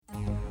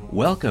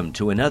Welcome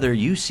to another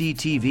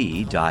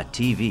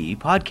UCTV.tv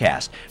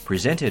podcast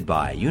presented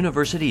by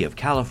University of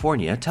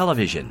California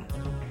Television.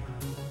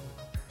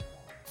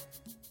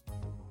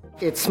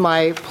 It's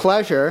my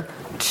pleasure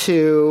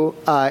to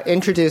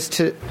introduce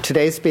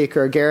today's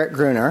speaker, Garrett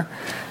Gruener.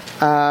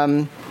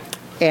 I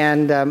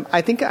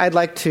think I'd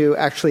like to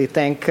actually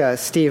thank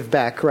Steve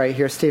Beck right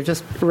here. Steve,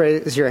 just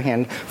raise your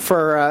hand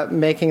for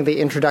making the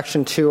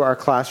introduction to our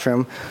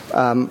classroom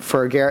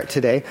for Garrett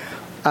today.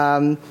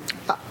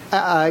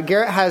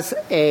 Garrett has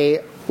a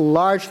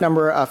large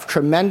number of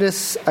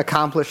tremendous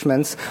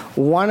accomplishments,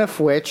 one of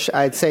which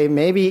I'd say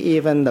maybe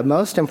even the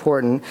most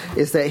important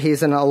is that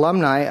he's an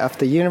alumni of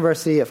the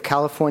University of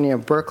California,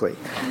 Berkeley.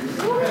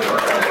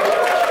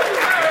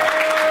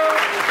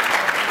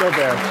 Go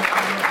Bear.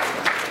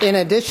 In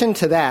addition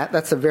to that,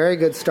 that's a very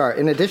good start.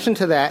 In addition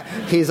to that,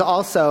 he's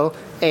also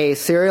a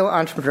serial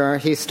entrepreneur.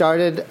 He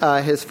started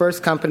his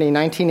first company in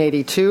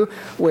 1982,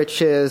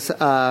 which is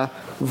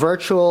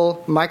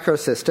Virtual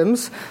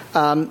Microsystems.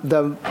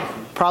 The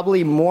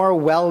probably more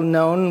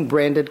well-known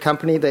branded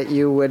company that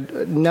you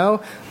would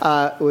know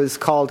was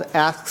called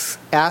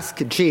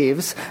Ask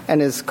Jeeves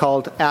and is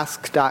called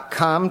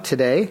Ask.com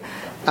today.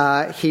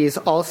 He's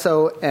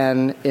also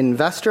an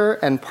investor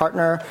and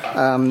partner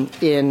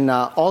in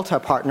Alta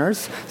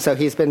Partners. So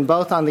he's been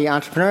both on the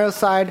entrepreneurial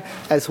side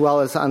as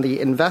well as on the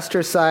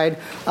investor side.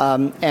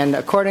 And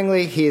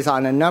accordingly, he's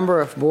on a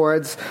number of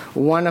boards,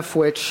 one of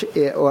which,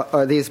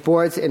 or these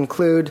boards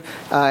include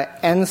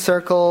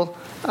N-Circle,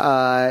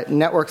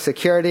 Network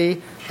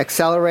Security,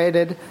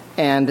 Accelerated,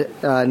 and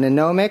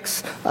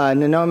Nanomics,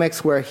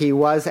 where he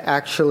was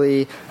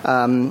actually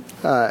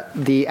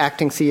the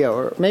acting CEO,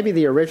 or maybe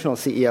the original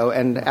CEO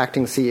and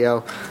acting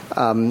CEO,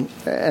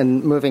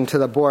 and moving to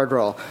the board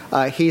role.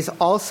 He's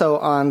also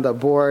on the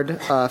board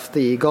of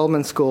the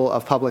Goldman School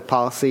of Public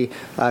Policy,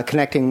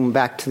 connecting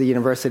back to the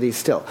university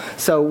still.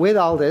 So with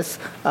all this,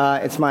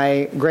 it's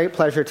my great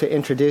pleasure to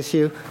introduce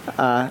you.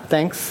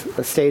 Thanks.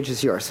 The stage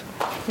is yours.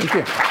 Thank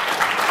you.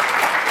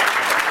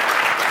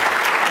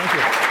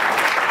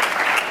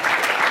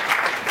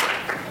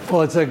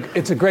 Well,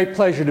 it's a great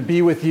pleasure to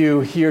be with you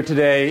here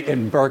today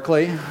in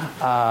Berkeley.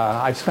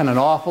 I've spent an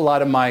awful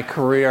lot of my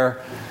career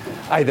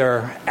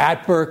either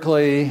at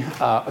Berkeley,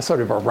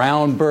 sort of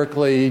around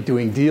Berkeley,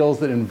 doing deals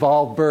that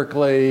involve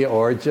Berkeley,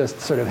 or just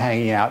sort of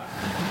hanging out.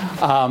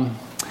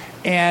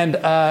 And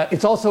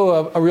it's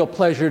also a real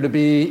pleasure to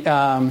be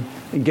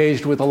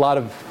engaged with a lot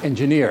of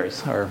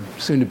engineers, or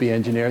soon-to-be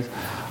engineers.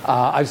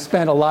 I've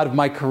spent a lot of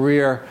my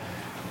career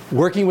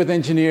working with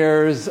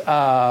engineers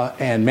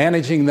and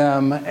managing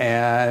them,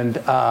 and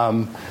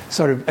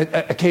sort of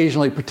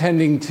occasionally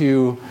pretending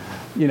to,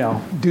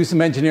 do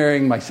some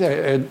engineering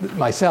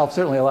myself.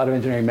 Certainly, a lot of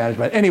engineering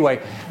management.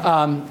 Anyway,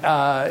 and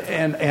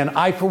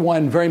I, for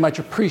one, very much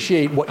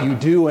appreciate what you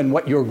do and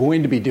what you're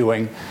going to be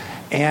doing.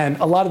 And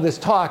a lot of this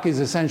talk is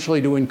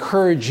essentially to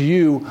encourage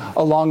you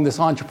along this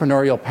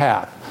entrepreneurial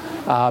path,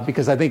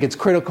 because I think it's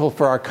critical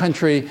for our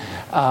country.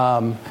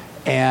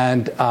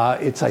 And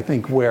it's, I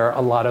think, where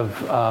a lot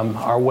of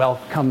our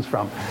wealth comes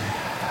from.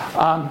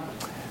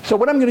 So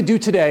what I'm going to do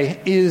today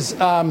is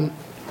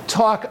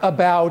talk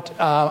about,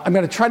 I'm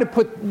going to try to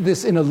put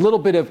this in a little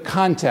bit of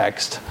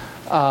context.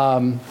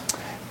 And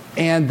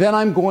then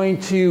I'm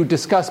going to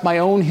discuss my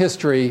own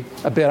history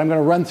a bit. I'm going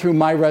to run through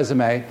my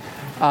resume,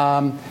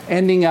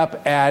 ending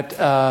up at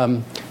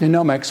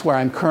Nanomics, where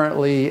I'm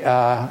currently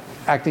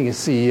acting as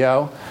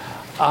CEO.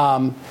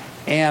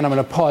 And I'm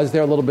going to pause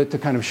there a little bit to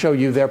kind of show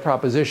you their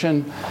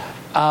proposition.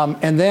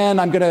 And then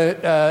I'm going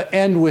to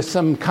end with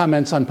some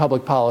comments on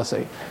public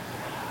policy.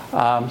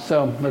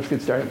 So let's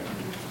get started.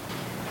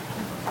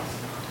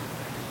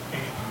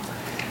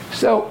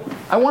 So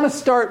I want to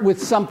start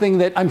with something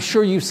that I'm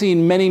sure you've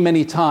seen many,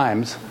 many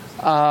times,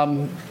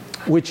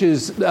 which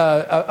is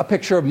a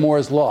picture of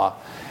Moore's Law.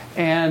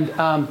 And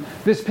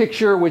this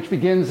picture, which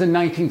begins in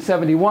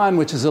 1971,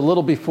 which is a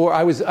little before,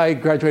 I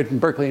graduated from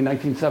Berkeley in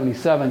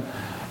 1977,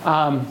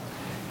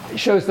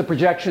 shows the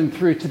projection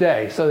through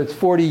today. So it's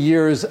 40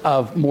 years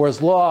of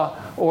Moore's Law,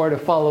 or to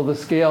follow the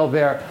scale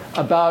there,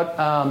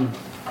 about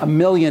a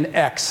million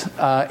X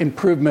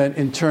improvement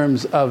in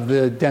terms of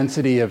the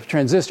density of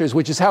transistors,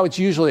 which is how it's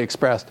usually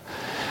expressed.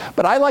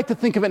 But I like to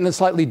think of it in a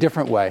slightly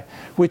different way,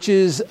 which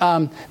is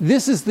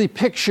this is the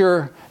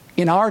picture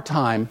in our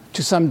time,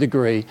 to some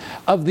degree,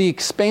 of the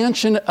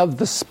expansion of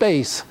the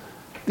space,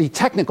 the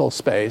technical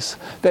space,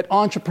 that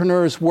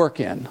entrepreneurs work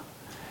in.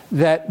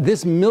 That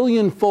this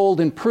million-fold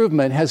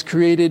improvement has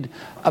created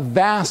a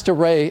vast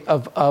array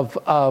of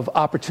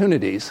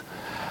opportunities.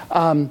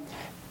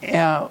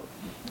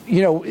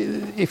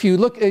 If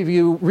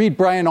you read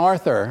Brian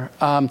Arthur,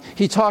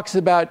 he talks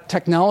about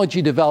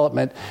technology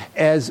development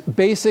as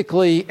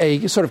basically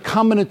a sort of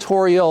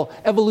combinatorial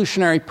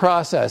evolutionary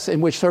process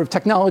in which sort of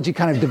technology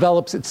kind of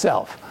develops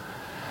itself.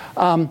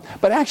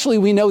 But actually,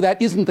 we know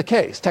that isn't the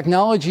case.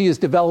 Technology is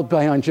developed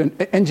by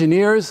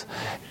engineers,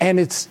 and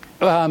it's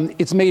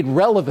made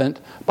relevant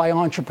by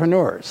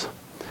entrepreneurs.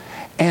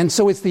 And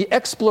so it's the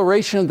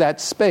exploration of that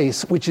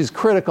space which is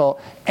critical,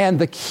 and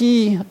the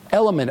key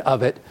element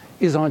of it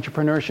is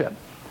entrepreneurship.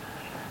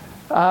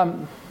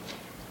 Oops.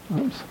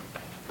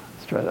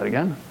 Let's try that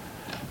again.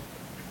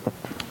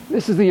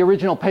 This is the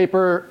original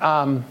paper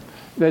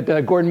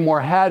that Gordon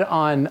Moore had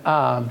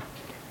on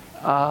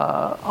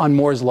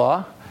Moore's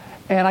Law.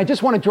 And I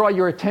just want to draw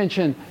your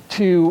attention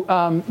to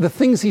the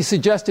things he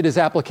suggested as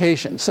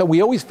applications. So we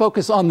always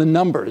focus on the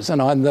numbers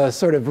and on the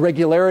sort of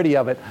regularity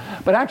of it.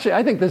 But actually,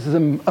 I think this is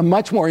a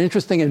much more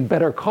interesting and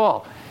better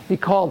call. He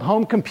called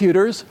home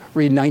computers,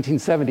 read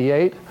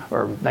 1978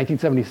 or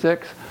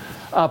 1976,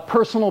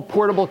 personal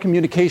portable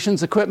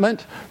communications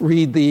equipment,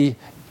 read the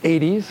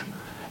 80s,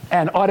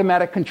 and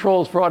automatic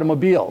controls for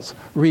automobiles,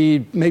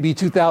 read maybe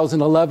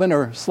 2011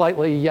 or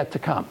slightly yet to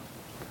come.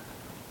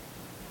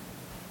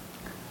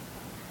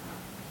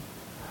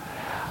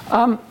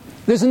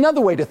 There's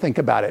another way to think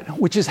about it,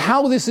 which is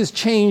how this has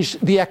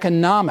changed the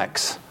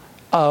economics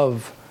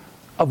of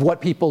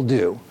what people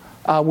do.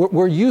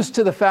 We're used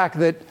to the fact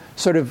that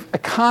sort of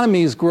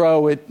economies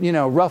grow at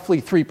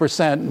roughly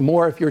 3%,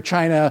 more if you're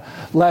China,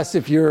 less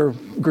if you're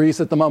Greece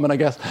at the moment, I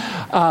guess.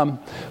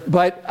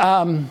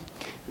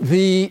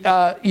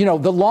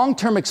 The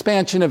long-term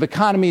expansion of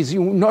economies,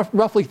 you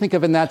roughly think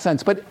of in that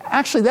sense, but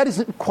actually that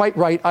isn't quite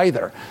right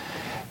either.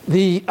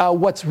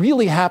 What's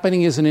really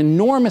happening is an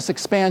enormous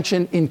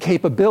expansion in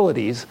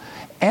capabilities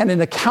and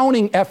an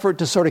accounting effort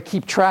to sort of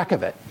keep track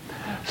of it.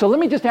 So let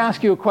me just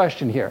ask you a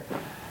question here.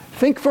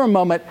 Think for a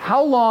moment,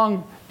 how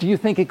long do you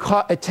think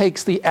it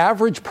takes the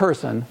average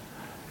person,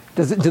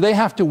 do they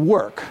have to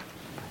work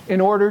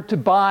in order to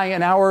buy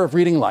an hour of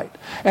reading light?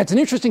 And it's an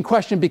interesting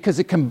question because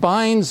it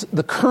combines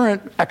the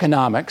current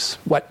economics,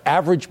 what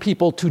average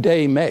people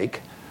today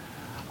make,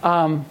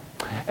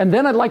 and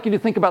then I'd like you to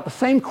think about the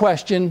same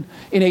question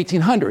in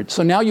 1800.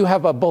 So now you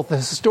have both a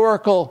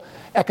historical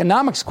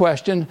economics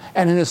question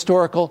and an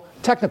historical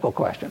technical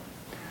question.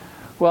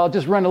 Well, I'll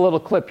just run a little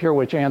clip here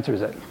which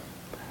answers it.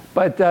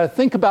 But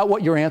think about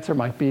what your answer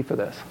might be for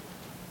this.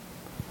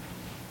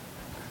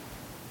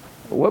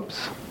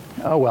 Whoops.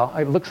 Oh, well,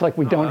 it looks like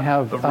we don't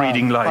have of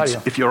reading light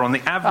audio. If you're on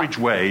the average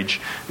wage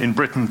in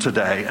Britain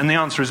today, and the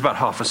answer is about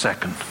half a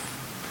second.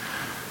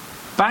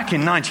 Back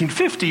in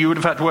 1950, you would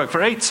have had to work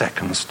for 8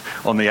 seconds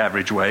on the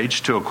average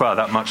wage to acquire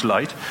that much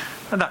light.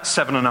 And that's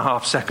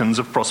 7.5 seconds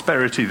of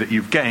prosperity that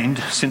you've gained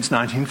since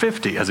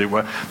 1950, as it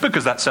were,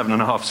 because that's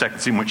 7.5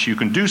 seconds in which you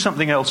can do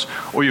something else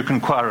or you can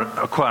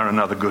acquire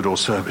another good or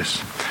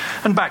service.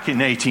 And back in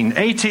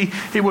 1880,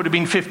 it would have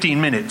been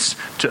 15 minutes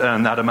to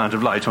earn that amount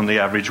of light on the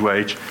average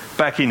wage.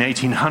 Back in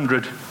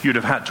 1800, you'd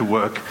have had to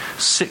work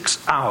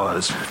 6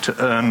 hours to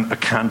earn a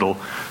candle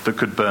that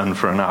could burn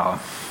for an hour.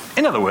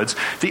 In other words,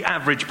 the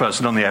average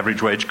person on the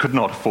average wage could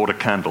not afford a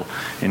candle.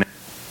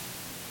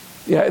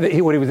 Yeah,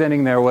 what he was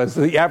ending there was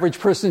the average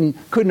person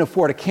couldn't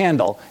afford a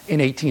candle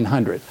in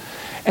 1800.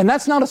 And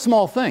that's not a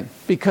small thing,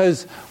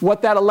 because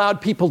what that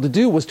allowed people to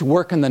do was to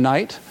work in the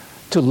night,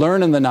 to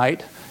learn in the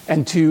night,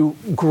 and to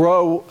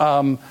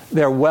grow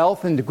their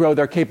wealth and to grow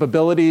their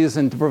capabilities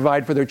and to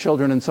provide for their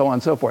children and so on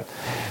and so forth.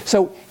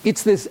 So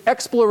it's this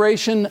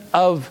exploration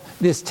of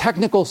this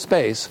technical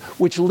space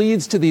which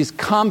leads to these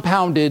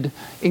compounded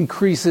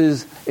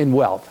increases in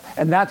wealth.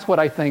 And that's what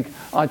I think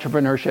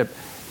entrepreneurship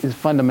is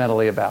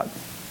fundamentally about.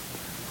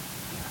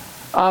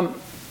 And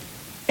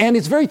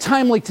it's very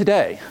timely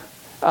today.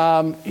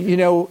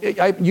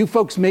 You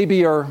folks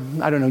maybe are,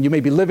 I don't know, you may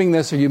be living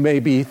this or you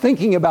may be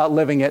thinking about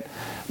living it,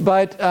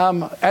 but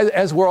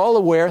as we're all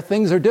aware,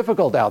 things are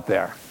difficult out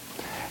there.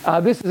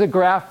 This is a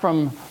graph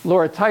from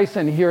Laura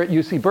Tyson here at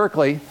UC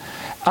Berkeley,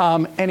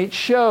 and it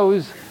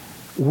shows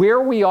where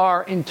we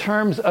are in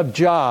terms of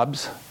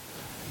jobs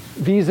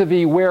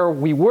vis-a-vis where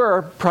we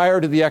were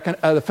prior to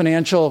the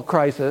financial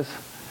crisis.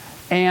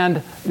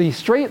 And the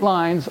straight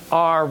lines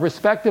are,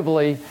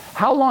 respectively,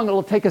 how long it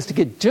will take us to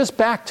get just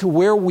back to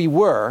where we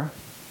were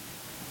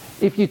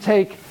if you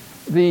take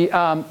the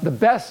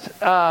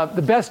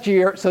best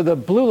year. So the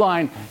blue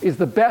line is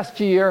the best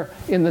year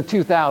in the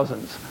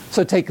 2000s.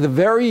 So take the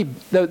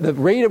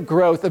rate of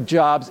growth of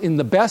jobs in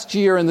the best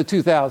year in the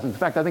 2000s. In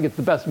fact, I think it's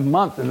the best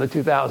month in the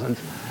 2000s.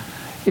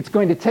 It's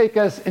going to take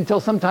us until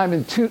sometime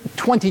in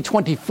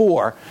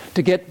 2024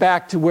 to get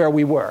back to where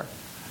we were.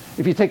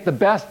 If you take the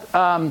best,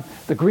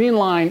 the green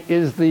line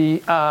is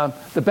the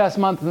best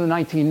month in the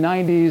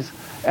 1990s,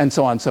 and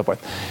so on and so forth.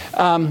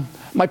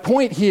 My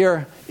point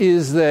here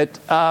is that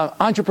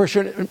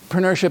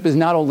entrepreneurship is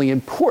not only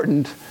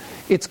important,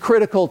 it's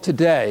critical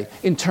today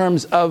in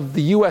terms of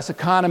the U.S.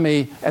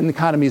 economy and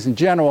economies in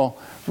general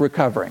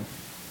recovering.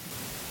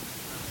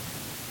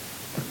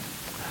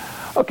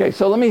 Okay,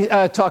 so let me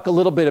talk a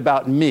little bit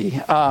about me.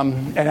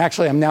 And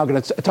actually, I'm now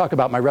going to talk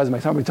about my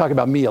resume, so I'm going to talk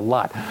about me a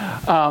lot.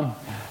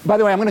 By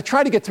the way, I'm going to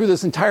try to get through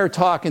this entire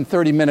talk in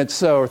 30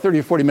 minutes or 30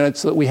 or 40 minutes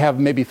so that we have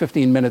maybe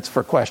 15 minutes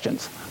for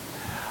questions.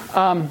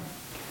 One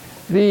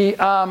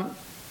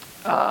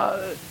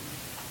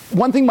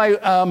thing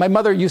my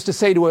mother used to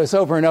say to us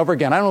over and over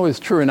again, I don't know if it's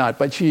true or not,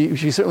 but she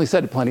certainly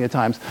said it plenty of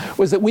times,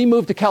 was that we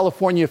moved to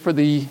California for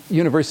the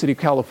University of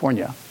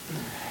California.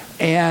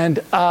 And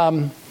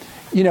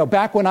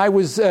back when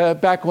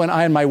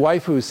I and my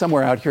wife, who's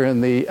somewhere out here in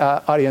the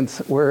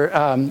audience, were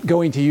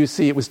going to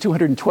UC, it was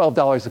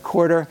 $212 a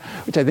quarter,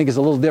 which I think is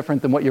a little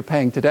different than what you're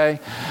paying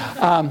today.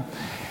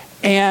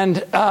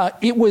 And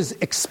it was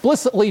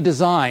explicitly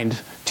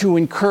designed to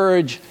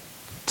encourage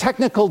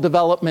technical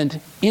development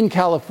in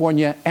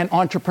California and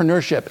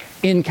entrepreneurship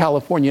in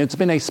California. It's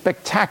been a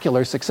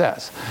spectacular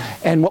success.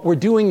 And what we're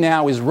doing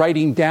now is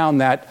writing down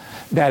that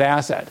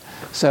asset.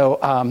 So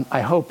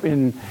I hope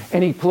in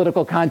any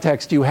political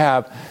context you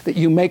have that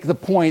you make the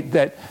point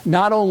that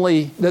not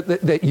only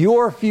that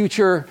your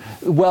future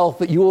wealth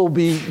that you will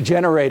be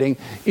generating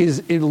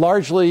is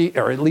largely,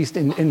 or at least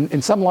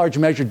in some large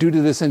measure, due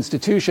to this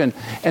institution,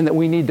 and that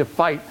we need to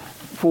fight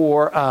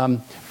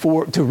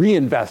to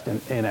reinvest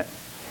in it.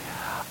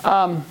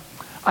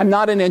 I'm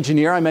not an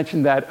engineer. I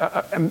mentioned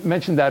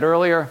that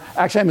earlier.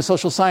 Actually, I'm a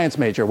social science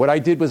major. What I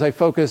did was I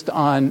focused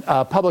on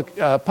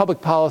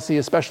public policy,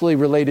 especially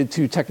related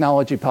to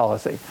technology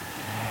policy.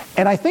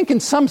 And I think in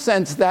some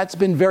sense that's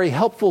been very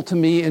helpful to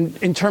me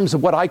in terms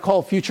of what I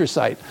call future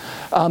sight.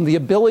 The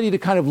ability to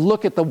kind of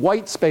look at the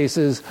white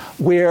spaces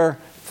where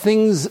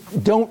things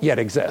don't yet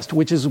exist,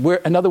 which is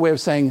another way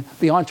of saying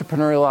the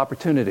entrepreneurial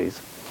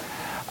opportunities.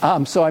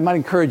 So I might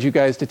encourage you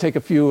guys to take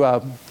a few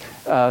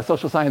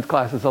social science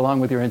classes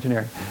along with your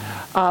engineering.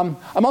 I'm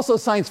also a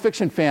science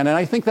fiction fan, and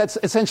I think that's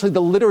essentially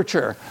the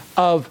literature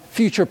of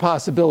future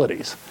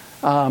possibilities.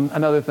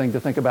 Another thing to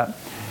think about.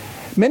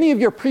 Many of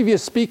your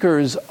previous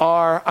speakers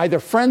are either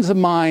friends of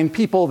mine,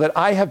 people that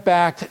I have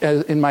backed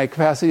in my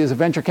capacity as a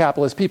venture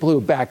capitalist, people who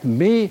have backed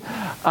me,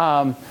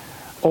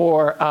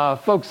 or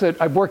folks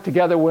that I've worked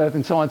together with,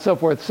 and so on and so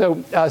forth.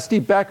 So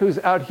Steve Beck, who's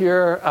out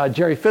here,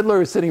 Jerry Fiedler,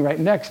 who's sitting right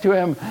next to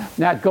him,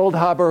 Nat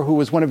Goldhaber, who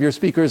was one of your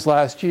speakers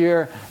last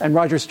year, and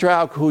Roger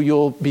Strauch, who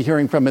you'll be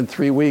hearing from in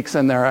 3 weeks,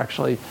 and there are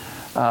actually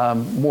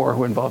more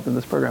who are involved in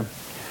this program.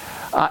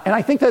 And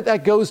I think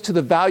that goes to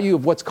the value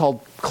of what's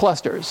called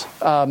clusters.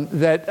 I've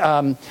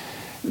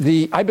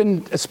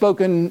been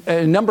spoken in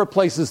a number of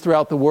places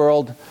throughout the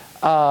world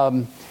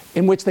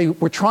in which they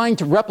were trying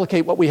to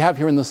replicate what we have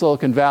here in the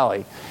Silicon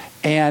Valley.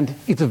 And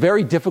it's a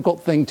very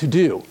difficult thing to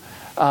do.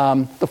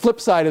 The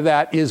flip side of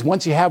that is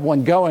once you have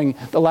one going,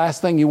 the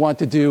last thing you want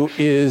to do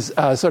is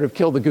sort of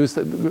kill the goose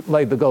that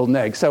laid the golden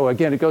egg. So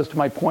again, it goes to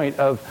my point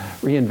of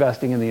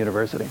reinvesting in the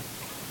university.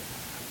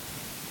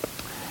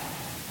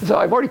 So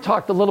I've already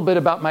talked a little bit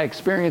about my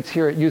experience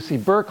here at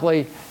UC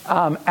Berkeley.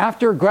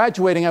 After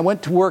graduating, I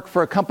went to work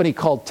for a company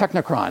called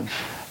Technicron.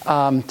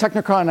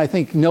 Technicron, I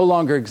think, no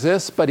longer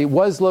exists, but it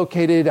was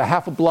located a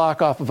half a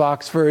block off of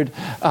Oxford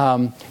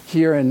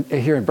here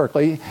in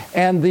Berkeley.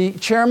 And the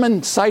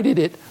chairman cited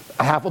it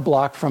a half a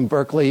block from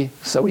Berkeley,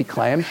 so he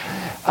claimed,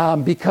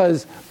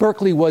 because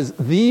Berkeley was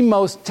the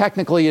most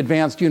technically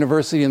advanced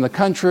university in the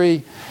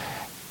country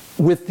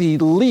with the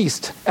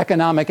least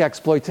economic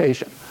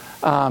exploitation.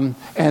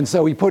 And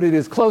so he put it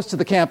as close to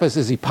the campus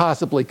as he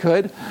possibly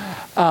could.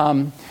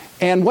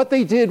 And what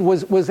they did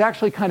was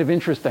actually kind of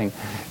interesting.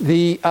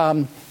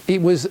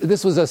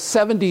 This was a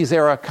 70s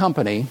era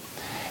company,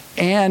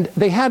 and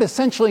they had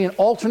essentially an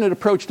alternate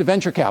approach to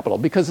venture capital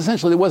because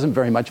essentially there wasn't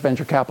very much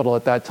venture capital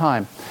at that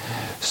time.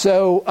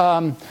 So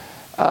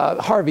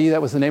Harvey,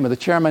 that was the name of the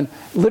chairman,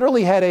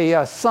 literally had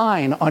a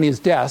sign on his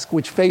desk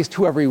which faced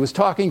whoever he was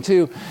talking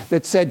to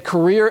that said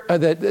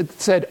that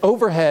said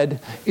overhead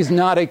is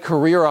not a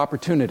career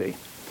opportunity.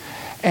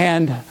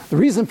 And the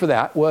reason for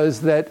that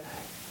was that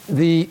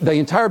the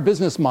entire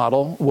business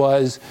model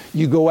was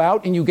you go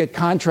out and you get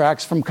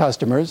contracts from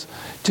customers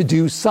to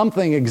do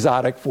something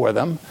exotic for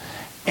them,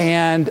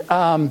 and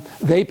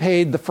they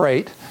paid the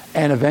freight,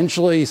 and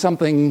eventually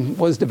something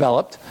was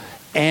developed,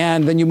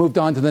 and then you moved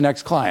on to the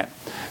next client.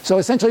 So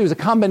essentially it was a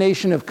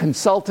combination of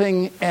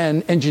consulting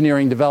and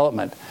engineering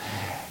development.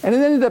 And it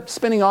ended up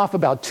spinning off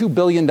about $2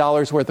 billion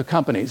worth of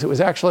companies. It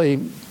was actually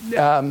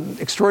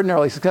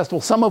extraordinarily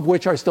successful, some of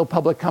which are still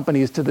public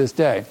companies to this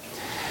day.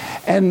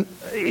 And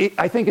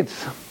I think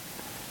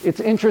it's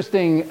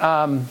interesting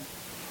on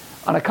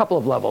a couple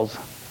of levels.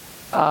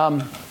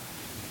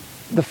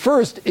 The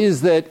first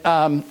is that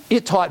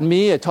it taught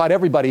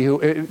everybody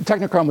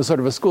Technicron was sort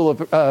of a school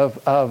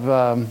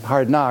of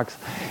hard knocks.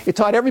 It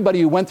taught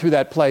everybody who went through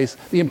that place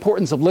the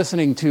importance of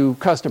listening to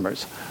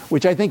customers,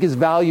 which I think is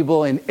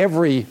valuable in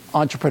every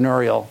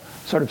entrepreneurial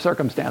sort of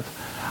circumstance.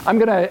 I'm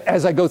going to,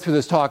 as I go through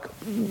this talk,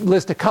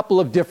 list a couple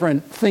of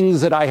different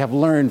things that I have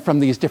learned from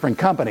these different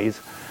companies.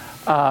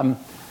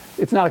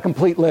 It's not a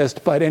complete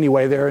list, but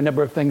anyway, there are a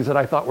number of things that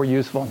I thought were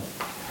useful.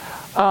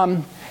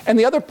 And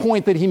the other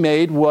point that he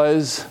made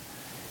was,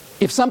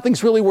 if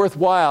something's really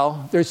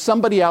worthwhile, there's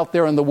somebody out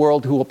there in the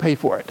world who will pay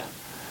for it.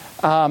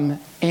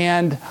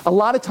 And a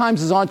lot of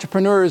times as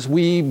entrepreneurs,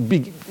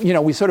 we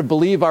sort of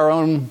believe our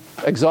own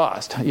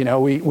exhaust.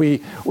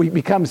 We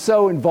become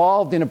so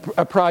involved in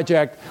a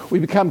project, we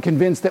become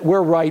convinced that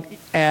we're right,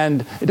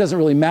 and it doesn't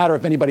really matter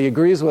if anybody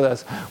agrees with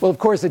us. Well, of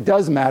course, it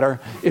does matter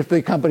if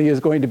the company is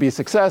going to be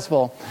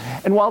successful.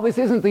 And while this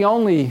isn't the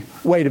only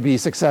way to be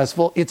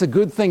successful, it's a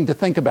good thing to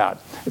think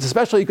about. It's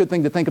especially a good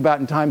thing to think about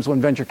in times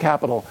when venture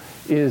capital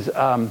is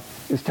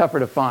tougher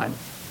to find.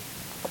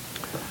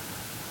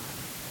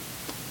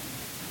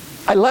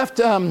 I left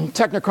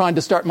Technicron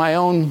to start my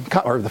own,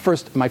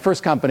 my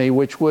first company,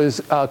 which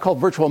was called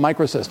Virtual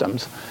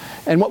Microsystems.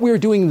 And what we were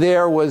doing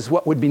there was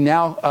what would be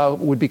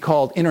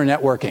called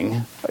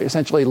internetworking,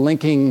 essentially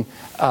linking,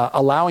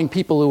 allowing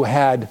people who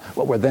had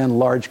what were then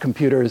large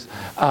computers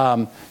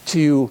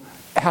to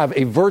have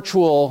a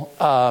virtual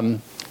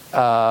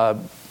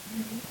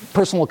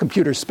personal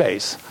computer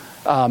space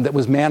that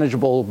was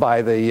manageable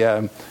by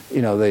the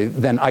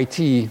then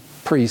IT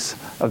priests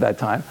of that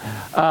time.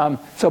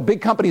 So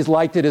big companies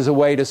liked it as a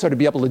way to sort of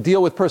be able to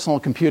deal with personal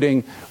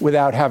computing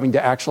without having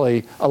to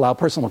actually allow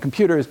personal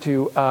computers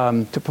to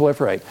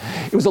proliferate.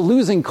 It was a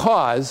losing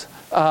cause,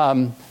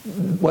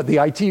 what the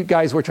IT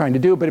guys were trying to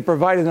do, but it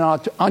provided an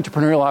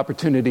entrepreneurial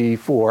opportunity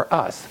for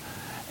us.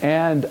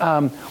 And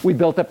we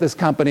built up this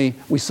company,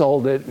 we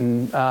sold it,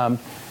 and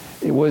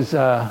it was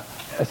a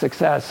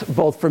success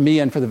both for me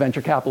and for the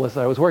venture capitalists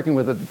I was working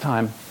with at the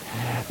time.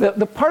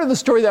 The part of the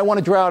story that I want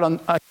to draw out on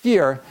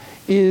here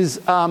is,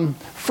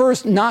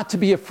 first, not to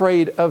be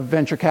afraid of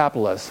venture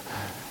capitalists.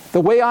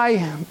 The way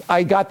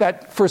I got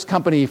that first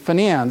company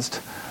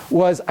financed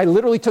was I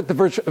literally took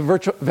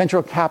the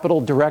venture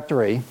capital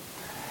directory,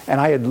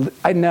 and I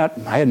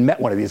hadn't met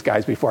one of these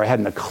guys before. I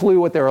hadn't a clue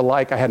what they were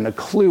like. I hadn't a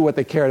clue what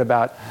they cared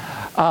about.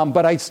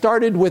 But I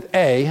started with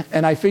A,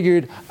 and I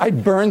figured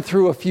I'd burn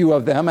through a few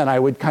of them, and I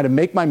would kind of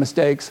make my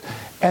mistakes,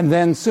 and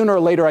then sooner or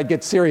later I'd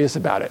get serious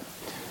about it.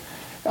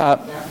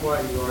 That's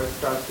why yours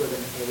starts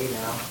with an A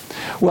now.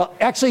 Well,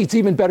 actually, it's an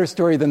even better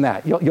story than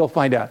that. You'll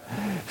find out.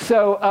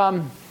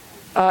 So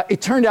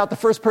it turned out the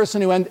first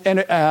person who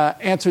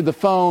answered the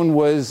phone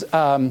was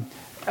in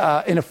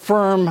a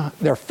firm.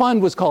 Their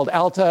fund was called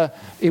Alta.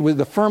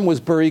 The firm was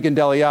Burr, Egan,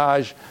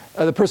 Deleage.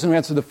 The person who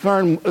answered the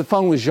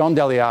phone was Jean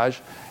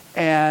Deleage.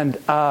 And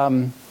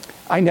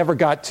I never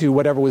got to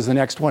whatever was the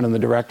next one in the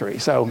directory.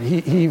 So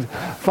he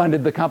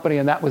funded the company,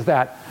 and that was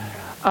that.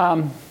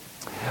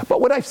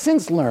 But what I've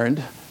since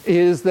learned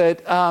is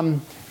that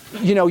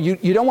you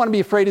don't want to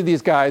be afraid of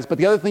these guys, but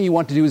the other thing you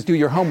want to do is do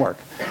your homework,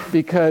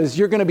 because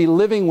you're going to be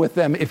living with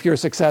them if you're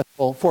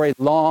successful for a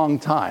long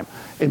time.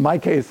 In my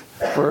case,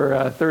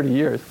 for 30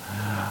 years.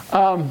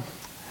 The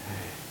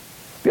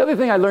other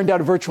thing I learned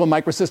out of Virtual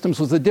Microsystems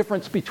was the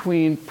difference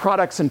between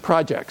products and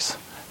projects.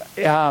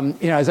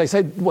 As I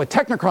said, what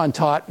Technicron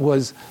taught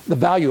was the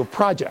value of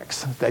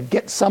projects, that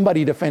get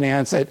somebody to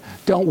finance it.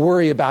 Don't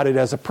worry about it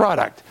as a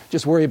product.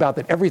 Just worry about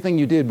that everything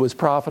you did was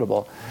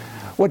profitable.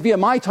 What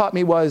VMI taught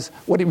me was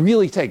what it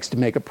really takes to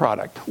make a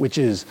product, which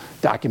is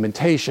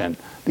documentation,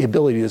 the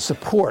ability to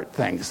support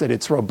things, that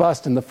it's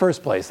robust in the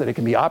first place, that it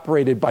can be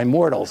operated by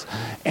mortals,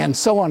 and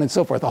so on and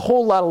so forth. A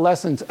whole lot of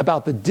lessons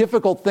about the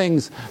difficult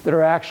things that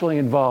are actually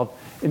involved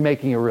in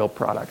making a real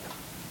product.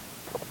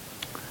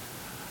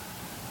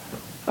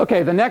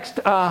 Okay, the next,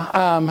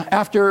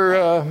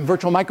 after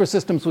Virtual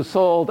Microsystems was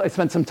sold, I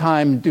spent some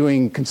time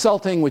doing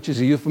consulting, which is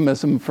a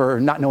euphemism for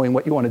not knowing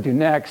what you want to do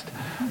next.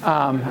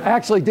 I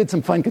actually did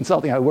some fun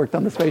consulting. I worked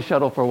on the space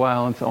shuttle for a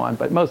while and so on,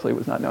 but mostly it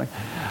was not knowing.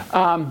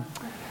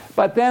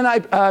 But then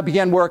I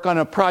began work on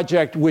a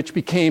project which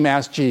became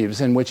Ask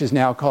Jeeves, and which is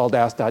now called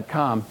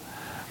Ask.com.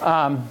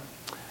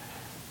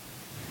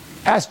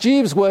 Ask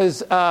Jeeves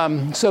was,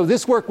 so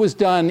this work was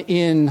done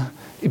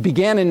it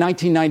began in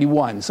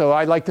 1991, so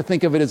I like to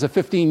think of it as a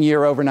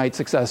 15-year overnight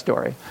success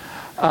story.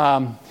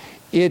 When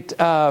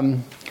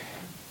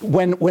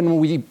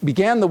we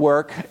began the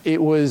work, it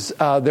was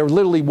there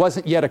literally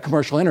wasn't yet a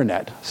commercial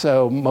internet.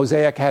 So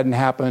Mosaic hadn't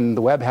happened,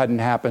 the web hadn't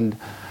happened,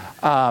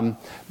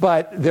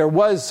 but there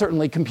was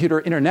certainly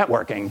computer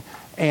internetworking,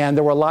 and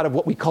there were a lot of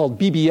what we called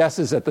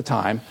BBSs at the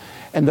time,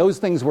 and those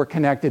things were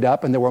connected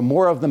up, and there were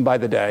more of them by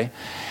the day.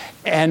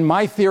 And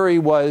my theory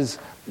was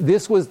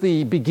this was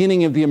the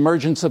beginning of the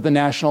emergence of the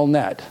national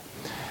net.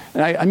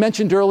 And I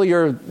mentioned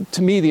earlier,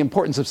 to me, the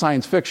importance of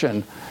science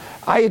fiction.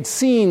 I had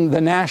seen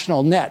the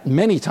national net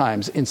many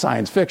times in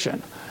science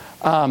fiction.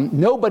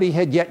 Nobody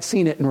had yet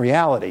seen it in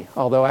reality,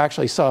 although I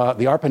actually saw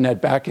the ARPANET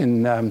back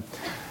in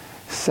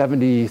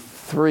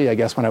 73, I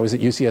guess, when I was at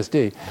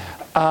UCSD.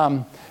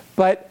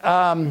 But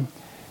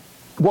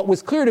what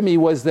was clear to me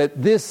was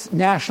that this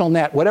national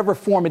net, whatever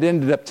form it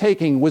ended up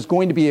taking, was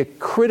going to be a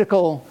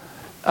critical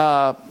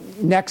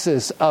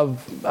nexus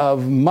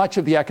of much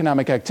of the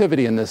economic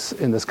activity in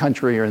this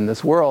country or in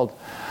this world.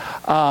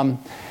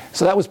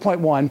 So that was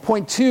point one.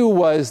 Point two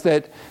was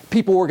that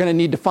people were going to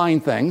need to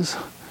find things.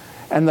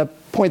 And the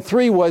point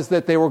three was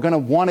that they were going to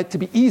want it to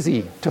be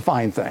easy to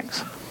find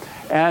things.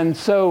 And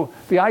so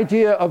the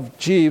idea of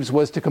Jeeves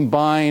was to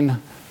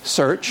combine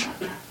search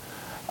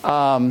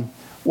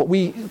what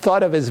we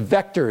thought of as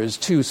vectors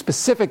to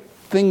specific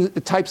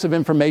types of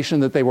information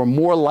that they were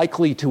more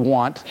likely to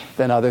want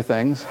than other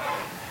things,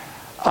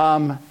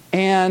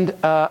 and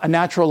a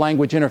natural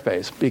language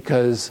interface,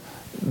 because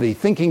the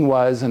thinking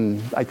was,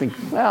 and I think,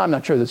 well, I'm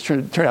not sure this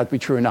turned out to be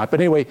true or not, but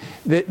anyway,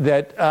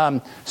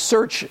 that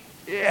search,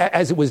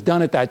 as it was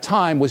done at that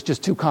time, was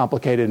just too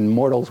complicated and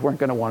mortals weren't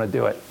going to want to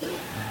do it.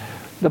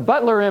 The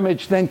Butler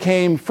image then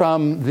came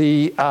from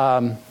the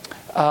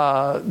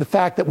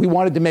fact that we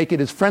wanted to make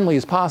it as friendly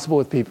as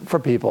possible for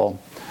people.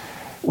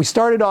 We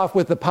started off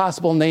with the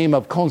possible name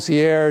of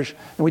concierge,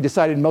 and we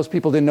decided most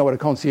people didn't know what a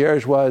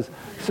concierge was,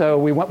 so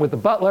we went with the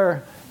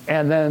Butler,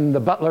 and then the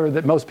Butler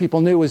that most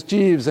people knew was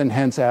Jeeves, and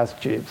hence Ask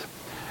Jeeves.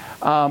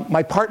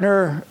 My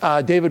partner,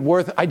 David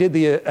Worth, I did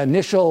the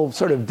initial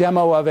sort of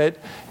demo of it,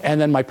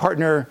 and then my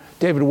partner,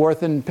 David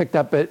Worthen, picked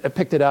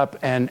it up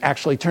and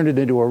actually turned it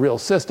into a real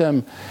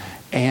system,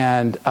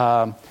 and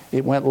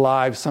it went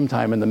live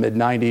sometime in the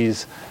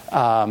mid-90s.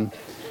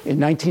 In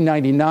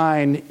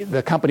 1999,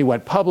 the company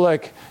went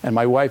public, and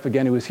my wife,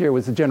 again, who was here,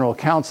 was the general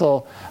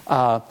counsel.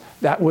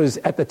 That was,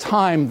 at the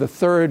time, the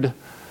third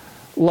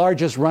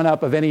largest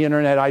run-up of any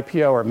internet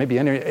IPO, or maybe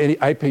any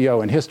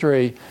IPO in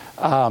history.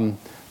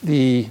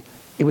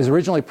 It was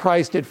originally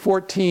priced at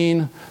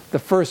 14. The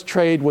first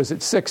trade was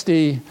at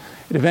 60.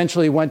 It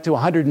eventually went to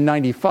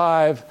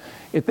 195.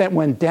 It then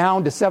went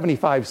down to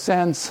 75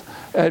 cents.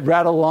 It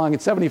rattled along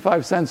at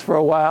 75 cents for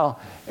a while,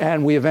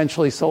 and we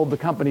eventually sold the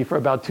company for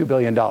about $2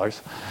 billion.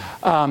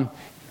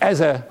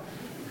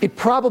 It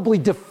probably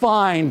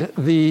defined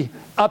the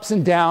ups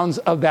and downs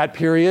of that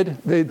period,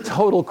 the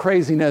total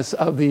craziness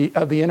of the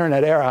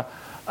internet era.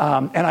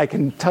 And I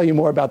can tell you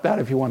more about that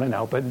if you want to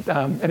know. But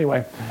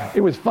anyway,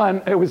 it was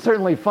fun. It was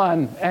certainly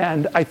fun.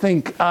 And I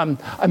think I'm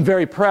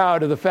very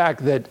proud of the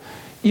fact that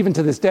even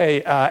to this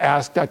day,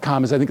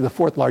 Ask.com is, I think, the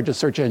fourth largest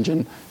search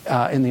engine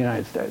in the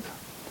United States.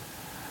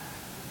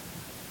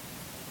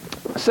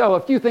 So a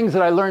few things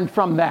that I learned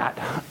from that.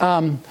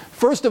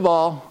 First of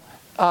all,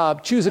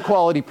 choose a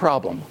quality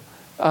problem.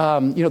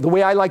 The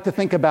way I like to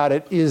think about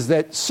it is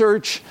that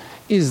search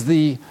is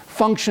the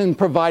function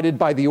provided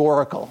by the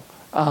oracle.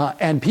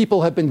 And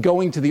people have been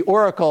going to the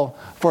oracle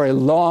for a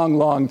long,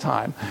 long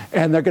time.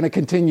 And they're going to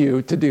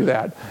continue to do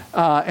that.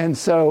 And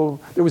so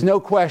there was no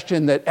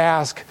question that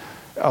Ask,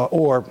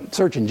 or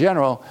search in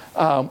general,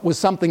 was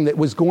something that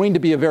was going to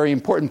be a very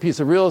important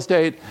piece of real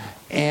estate.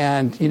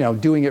 And,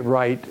 doing it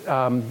right,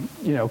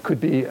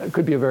 could be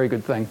a very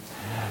good thing.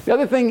 The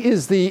other thing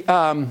is the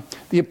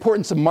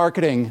importance of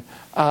marketing.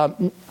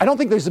 I don't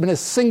think there's been a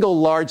single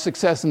large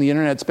success in the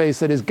internet space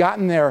that has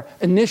gotten there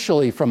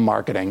initially from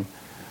marketing.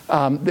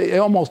 They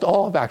almost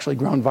all have actually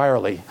grown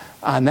virally.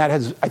 And that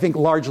has, I think,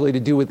 largely to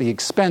do with the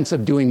expense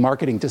of doing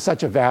marketing to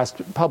such a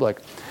vast public.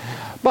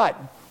 But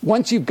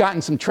once you've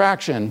gotten some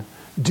traction,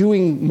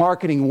 doing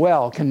marketing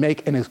well can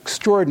make an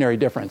extraordinary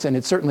difference. And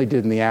it certainly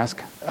did in the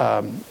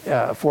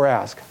for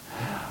Ask.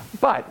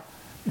 But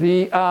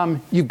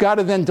you've got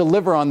to then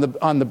deliver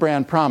on the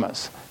brand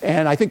promise.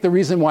 And I think the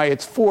reason why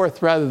it's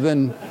fourth rather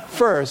than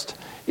first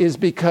is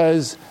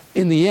because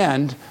in the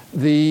end,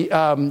 we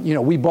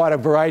bought a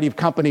variety of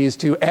companies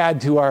to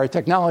add to our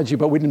technology,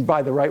 but we didn't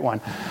buy the right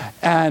one.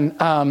 And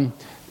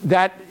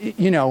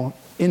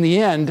in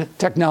the end,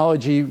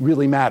 technology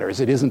really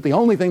matters. It isn't the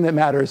only thing that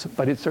matters,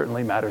 but it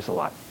certainly matters a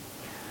lot.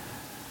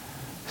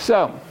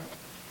 So,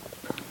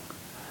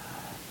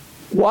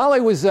 while I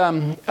was,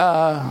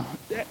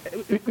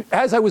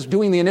 as I was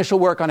doing the initial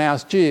work on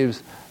Ask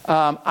Jeeves,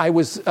 I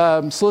was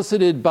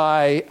solicited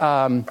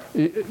by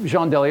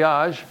Jean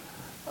Deleage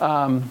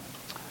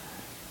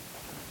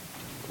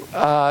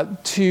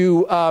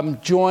to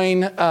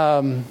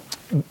join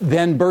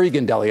then Burr,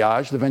 Egan,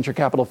 Deleage, the venture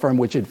capital firm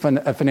which had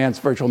financed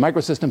Virtual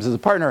Microsystems as a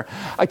partner.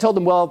 I told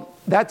them, well,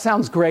 that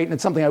sounds great, and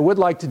it's something I would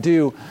like to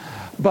do,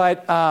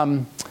 but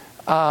I'm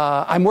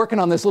working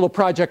on this little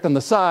project on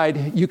the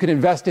side. You can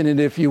invest in it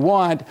if you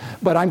want,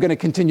 but I'm going to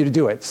continue to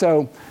do it.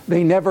 So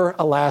they never,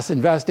 alas,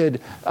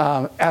 invested.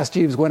 Ask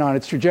Jeeves went on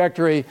its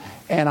trajectory,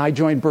 and I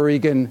joined Burr,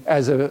 Egan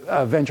as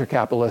a venture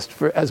capitalist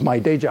as my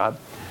day job.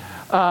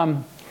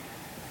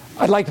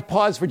 I'd like to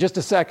pause for just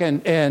a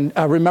second and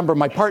remember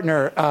my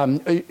partner,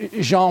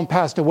 Jean,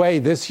 passed away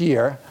this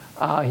year.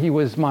 He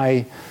was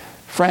my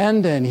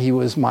friend, and he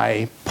was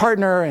my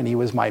partner, and he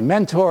was my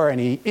mentor, and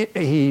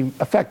he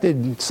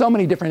affected so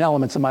many different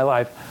elements of my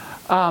life.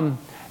 And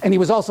he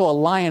was also a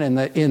lion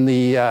in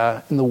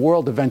the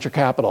world of venture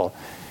capital.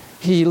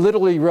 He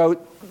literally wrote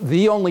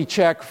the only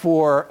check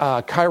for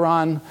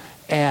Chiron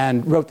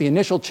and wrote the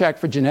initial check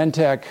for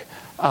Genentech,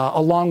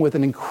 along with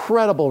an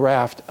incredible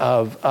raft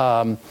of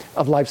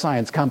life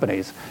science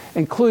companies,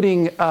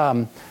 including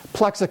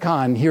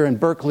Plexicon here in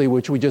Berkeley,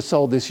 which we just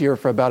sold this year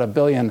for about $1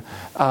 billion,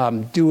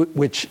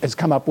 which has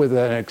come up with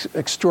an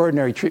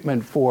extraordinary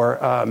treatment for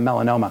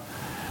melanoma.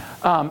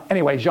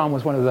 Anyway, Jean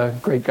was one of the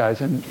great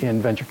guys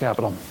in venture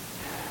capital.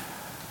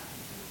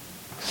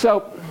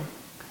 So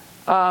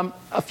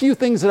a few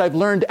things that I've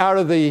learned out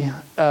of the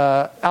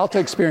Alta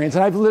experience,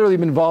 and I've literally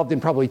been involved in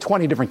probably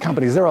 20 different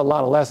companies. There are a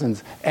lot of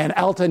lessons. And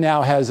Alta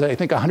now has, I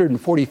think,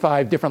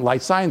 145 different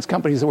life science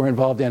companies that we're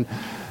involved in.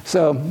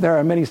 So there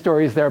are many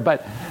stories there.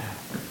 But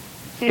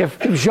if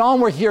Jean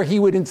were here, he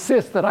would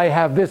insist that I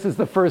have this as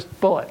the first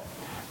bullet,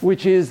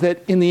 which is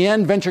that in the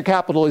end, venture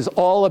capital is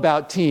all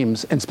about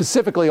teams, and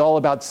specifically all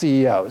about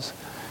CEOs.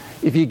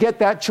 If you get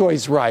that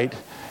choice right,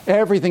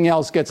 everything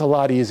else gets a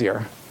lot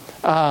easier.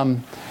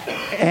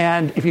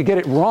 And if you get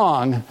it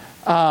wrong,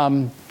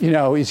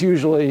 is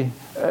usually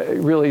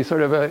really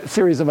sort of a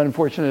series of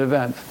unfortunate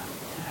events.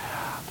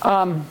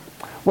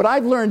 What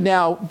I've learned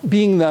now,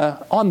 being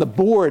on the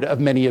board of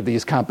many of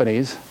these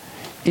companies,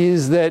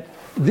 is that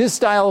this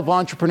style of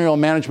entrepreneurial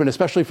management,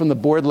 especially from the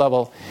board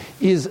level,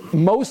 is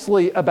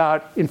mostly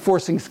about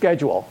enforcing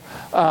schedule,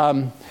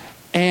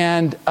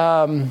 and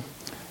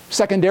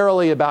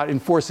secondarily about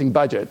enforcing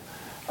budget.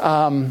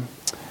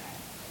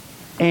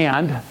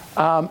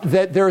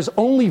 That there's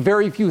only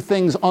very few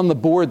things on the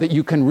board that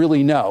you can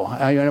really know.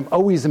 I'm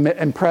always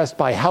impressed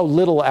by how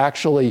little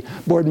actually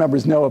board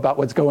members know about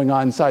what's going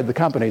on inside the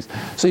companies.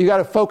 So you got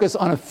to focus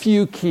on a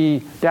few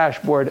key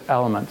dashboard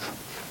elements.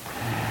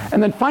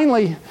 And then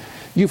finally,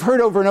 you've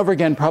heard over and over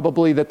again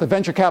probably that the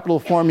venture capital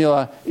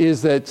formula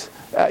is that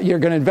you're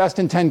going to invest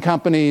in 10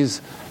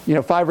 companies,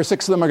 5 or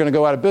 6 of them are going to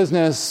go out of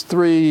business,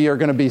 3 are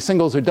going to be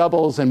singles or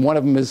doubles, and one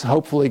of them is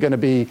hopefully going to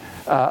be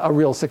a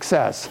real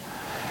success.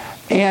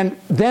 And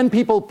then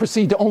people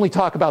proceed to only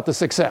talk about the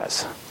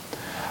success.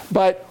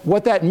 But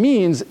what that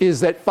means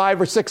is that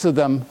 5 or 6 of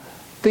them,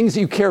 things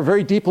that you care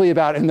very deeply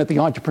about and that the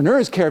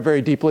entrepreneurs care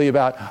very deeply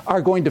about,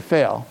 are going to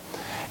fail.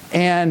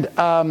 And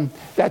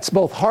that's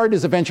both hard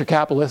as a venture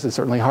capitalist, it's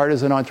certainly hard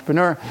as an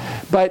entrepreneur,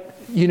 but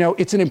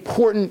it's an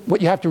important, what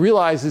you have to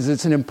realize is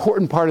it's an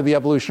important part of the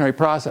evolutionary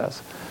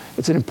process.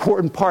 It's an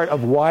important part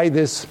of why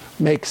this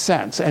makes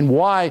sense and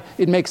why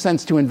it makes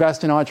sense to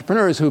invest in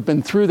entrepreneurs who've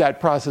been through that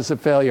process of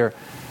failure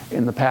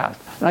in the past.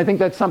 And I think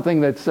that's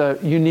something that's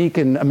unique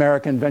in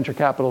American venture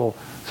capital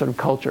sort of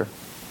culture.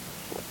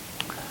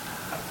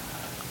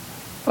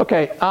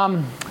 Okay,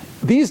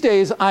 these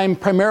days I'm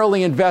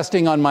primarily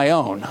investing on my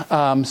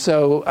own.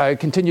 So I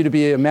continue to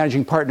be a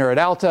managing partner at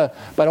Alta,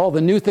 but all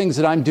the new things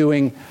that I'm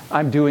doing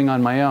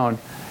on my own.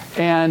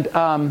 And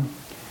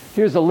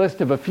here's a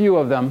list of a few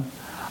of them.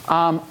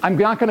 I'm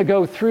not going to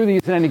go through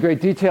these in any great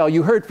detail.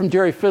 You heard from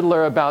Jerry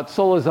Fiddler about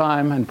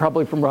Solazyme, and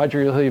probably from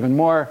Roger you'll hear even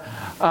more.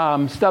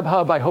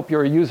 StubHub, I hope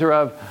you're a user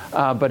of,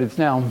 but it's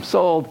now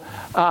sold.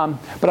 But I'm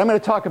going to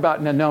talk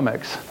about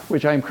Nanomics,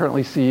 which I am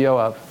currently CEO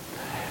of.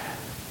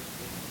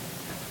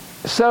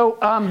 So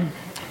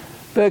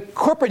the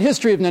corporate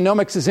history of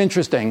Nanomics is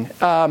interesting.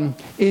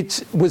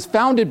 It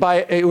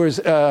was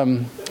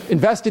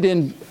invested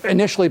in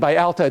initially by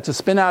Alta. It's a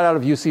spin out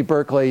of UC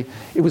Berkeley.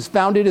 It was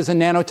founded as a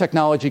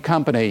nanotechnology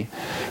company.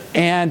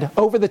 And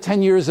over the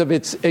 10 years of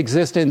its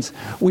existence,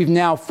 we've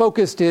now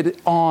focused it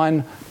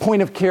on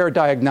point-of-care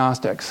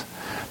diagnostics.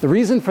 The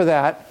reason for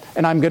that,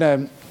 and I'm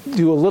going to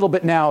do a little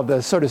bit now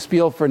the sort of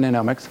spiel for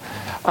Nanomics,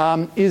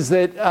 is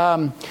that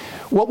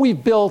what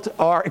we've built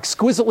are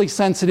exquisitely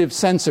sensitive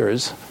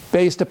sensors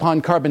based upon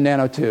carbon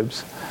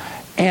nanotubes.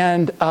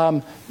 And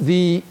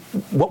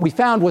what we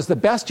found was the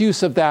best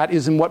use of that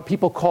is in what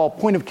people call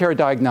point-of-care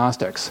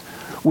diagnostics,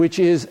 which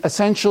is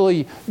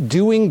essentially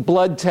doing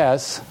blood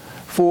tests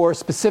for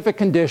specific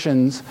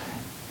conditions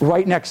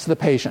right next to the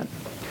patient.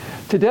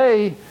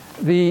 Today,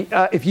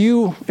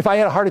 if I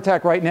had a heart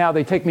attack right now,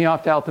 they take me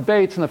off to Alta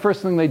Bates, and the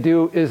first thing they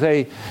do is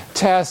a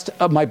test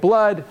of my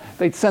blood.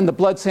 They'd send the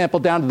blood sample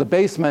down to the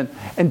basement,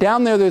 and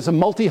down there's a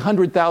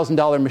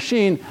multi-$100,000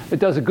 machine that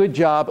does a good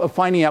job of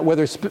finding out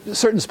whether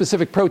certain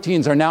specific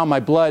proteins are now in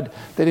my blood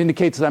that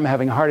indicates that I'm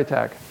having a heart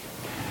attack.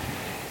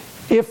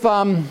 If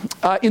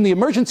in the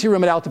emergency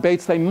room at Alta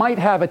Bates, they might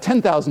have a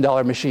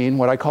 $10,000 machine,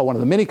 what I call one of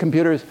the mini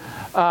computers,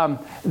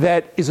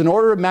 that is an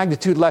order of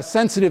magnitude less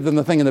sensitive than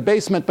the thing in the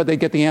basement, but they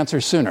get the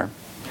answer sooner.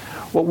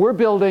 What we're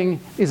building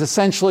is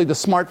essentially the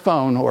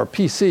smartphone or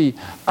PC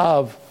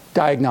of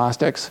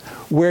diagnostics,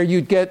 where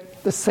you'd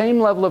get the same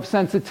level of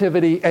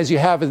sensitivity as you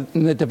have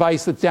in the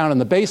device that's down in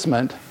the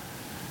basement,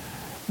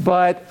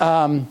 but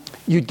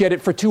you'd get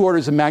it for 2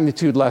 orders of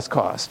magnitude less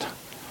cost.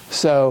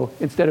 So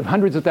instead of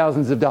hundreds of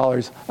thousands of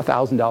dollars,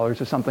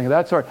 $1,000 or something of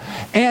that sort.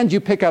 And you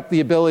pick up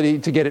the ability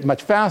to get it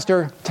much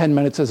faster, 10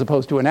 minutes as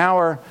opposed to an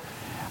hour.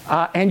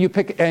 And you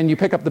pick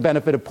up the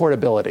benefit of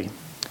portability.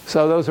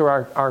 So those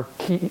are our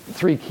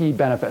 3 key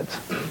benefits.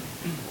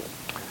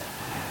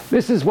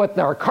 This is what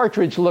our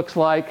cartridge looks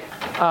like.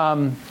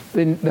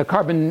 The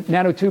carbon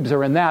nanotubes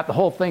are in that. The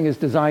whole thing is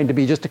designed to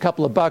be just a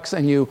couple of bucks,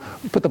 and you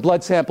put the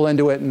blood sample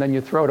into it, and then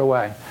you throw it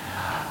away.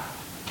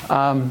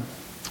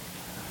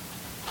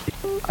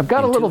 I've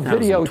got a little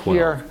video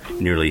here.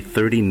 Nearly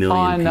 30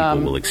 million people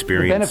will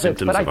experience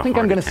symptoms of a heart attack. But I think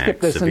I'm going to skip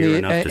this in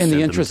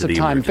the interest of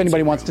time. If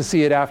anybody wants to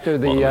see it after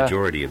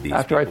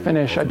I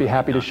finish, I'd be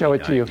happy to show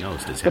it to you.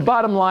 The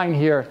bottom line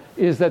here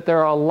is that there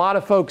are a lot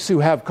of folks who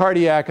have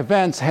cardiac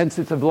events, hence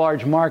it's a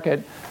large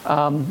market,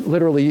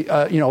 literally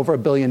over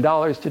 $1 billion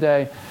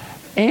today.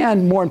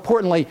 And more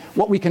importantly,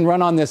 what we can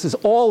run on this is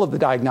all of the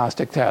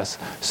diagnostic tests.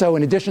 So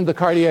in addition to the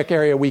cardiac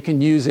area, we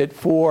can use it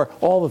for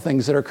all the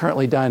things that are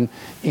currently done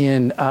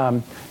in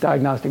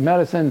diagnostic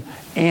medicine.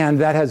 And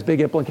that has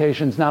big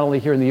implications not only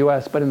here in the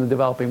US, but in the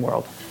developing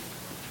world.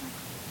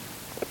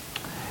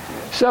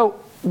 So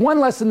one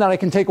lesson that I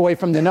can take away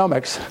from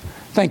genomics,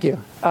 thank you.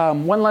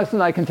 One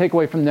lesson I can take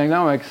away from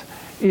genomics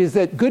is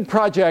that good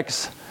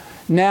projects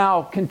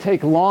now can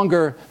take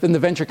longer than the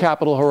venture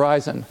capital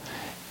horizon.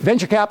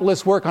 Venture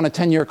capitalists work on a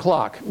 10-year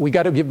clock. We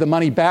got to give the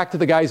money back to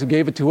the guys who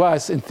gave it to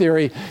us, in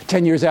theory,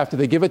 10 years after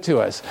they give it to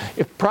us.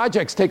 If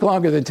projects take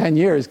longer than 10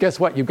 years, guess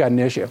what? You've got an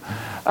issue.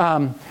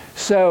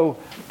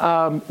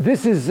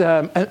 This is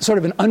sort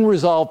of an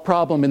unresolved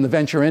problem in the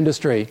venture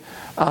industry,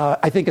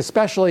 I think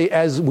especially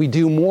as we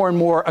do more and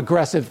more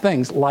aggressive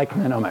things like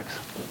genomics.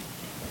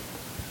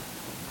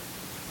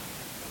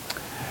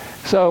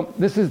 So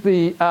this is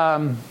the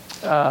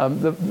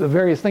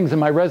various things in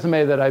my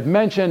resume that I've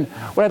mentioned.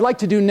 What I'd like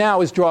to do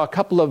now is draw a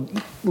couple of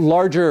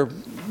larger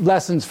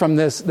lessons from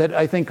this that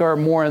I think are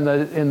more in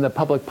the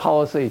public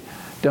policy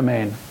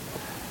domain.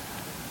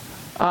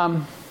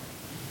 Some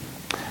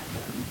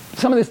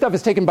of this stuff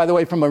is taken, by the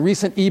way, from a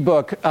recent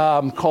ebook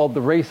called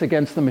The Race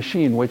Against the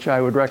Machine, which I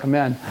would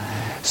recommend.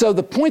 So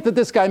the point that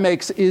this guy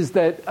makes is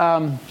that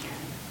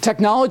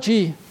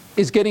technology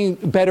is getting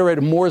better at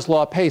a Moore's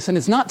Law pace. And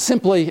it's not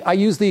simply, I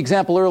used the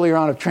example earlier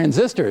on of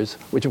transistors,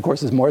 which of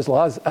course is Moore's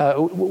Law,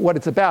 what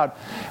it's about.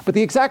 But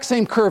the exact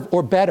same curve,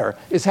 or better,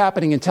 is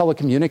happening in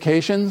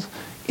telecommunications,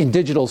 in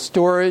digital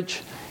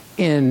storage,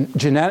 in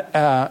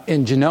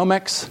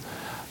genomics,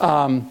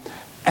 and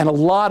a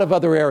lot of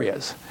other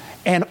areas.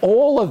 And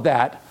all of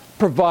that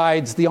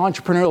provides the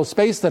entrepreneurial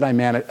space that I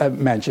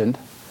mentioned.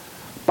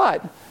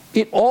 But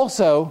it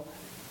also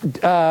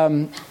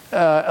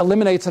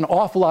eliminates an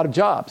awful lot of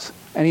jobs.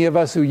 Any of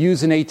us who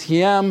use an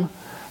ATM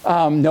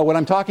know what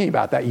I'm talking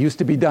about. That used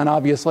to be done,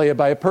 obviously,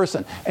 by a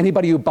person.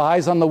 Anybody who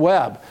buys on the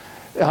web,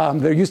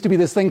 there used to be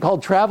this thing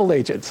called travel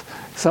agents,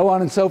 so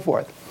on and so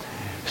forth.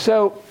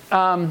 So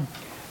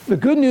the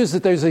good news is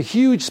that there's a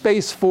huge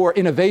space for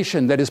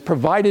innovation that is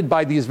provided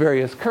by these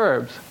various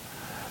curves.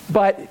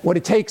 But what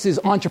it takes is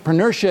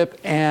entrepreneurship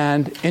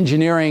and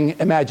engineering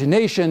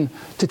imagination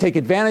to take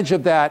advantage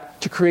of that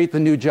to create the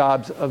new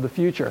jobs of the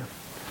future.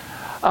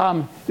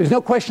 There's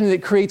no question that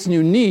it creates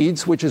new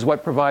needs, which is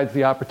what provides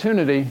the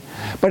opportunity.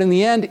 But in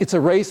the end, it's a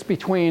race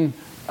between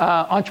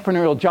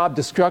entrepreneurial job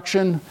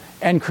destruction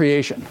and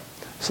creation.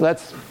 So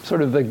that's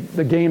sort of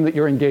the game that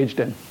you're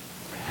engaged in.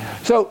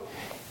 So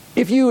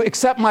if you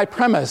accept my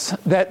premise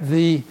that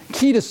the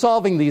key to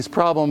solving these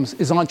problems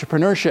is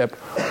entrepreneurship,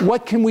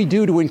 what can we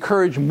do to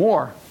encourage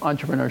more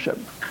entrepreneurship?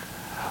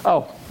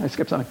 Oh, I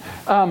skipped something.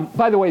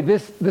 By the way,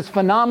 this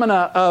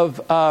phenomena of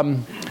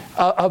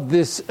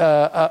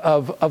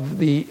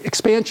the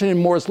expansion in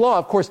Moore's Law,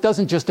 of course,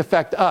 doesn't just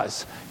affect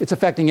us. It's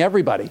affecting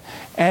everybody.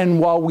 And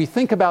while we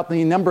think about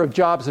the number of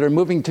jobs that are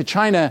moving to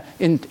China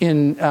in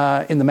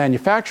the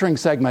manufacturing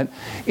segment,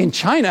 in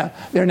China,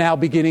 they're now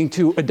beginning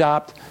to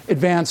adopt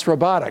advanced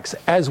robotics,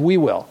 as we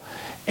will.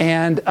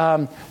 And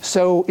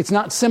so it's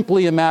not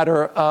simply a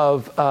matter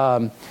of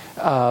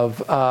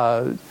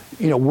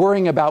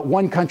worrying about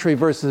one country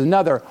versus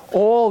another.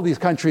 All these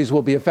countries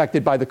will be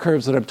affected by the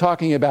curves that I'm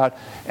talking about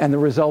and the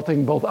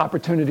resulting both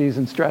opportunities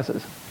and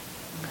stresses.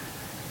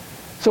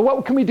 So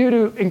what can we do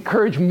to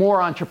encourage more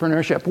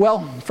entrepreneurship?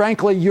 Well,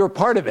 frankly, you're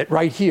part of it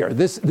right here.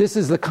 This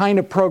is the kind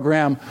of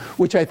program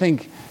which I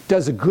think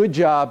does a good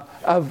job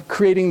of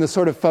creating the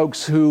sort of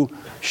folks who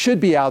should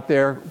be out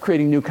there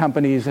creating new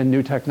companies and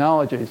new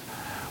technologies.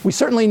 We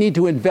certainly need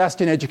to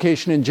invest in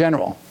education in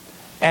general,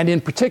 and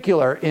in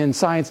particular in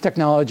science,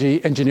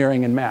 technology,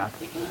 engineering, and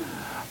math.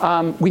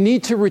 We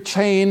need to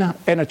retain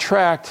and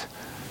attract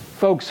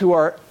folks who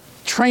are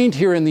trained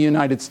here in the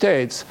United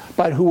States,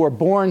 but who were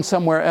born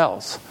somewhere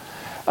else.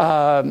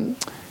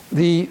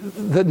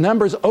 The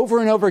numbers over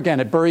and over again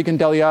at Burr, Egan,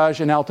 Deleage,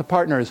 and Alta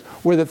Partners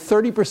were that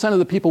 30% of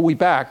the people we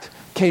backed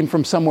came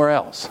from somewhere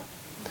else.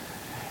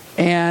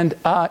 And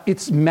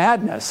it's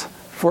madness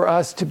for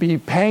us to be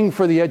paying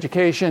for the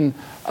education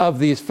of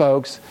these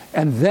folks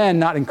and then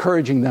not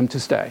encouraging them to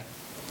stay.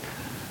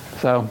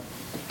 So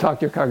talk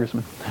to your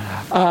congressman.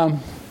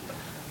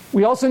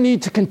 We also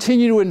need to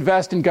continue to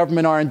invest in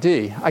government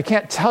R&D. I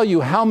can't tell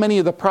you how many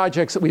of the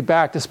projects that we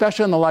backed,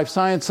 especially on the life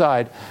science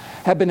side,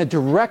 have been a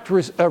direct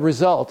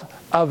result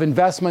of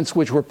investments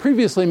which were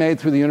previously made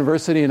through the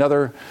university and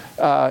other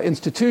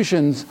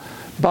institutions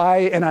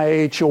by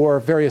NIH or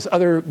various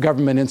other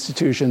government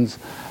institutions,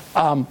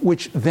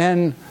 which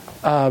then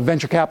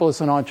venture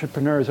capitalists and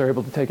entrepreneurs are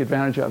able to take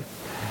advantage of.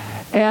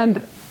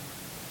 And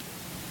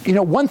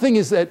one thing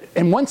is that,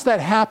 and once that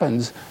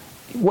happens,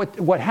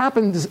 what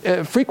happens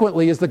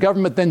frequently is the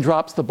government then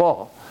drops the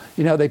ball.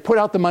 They put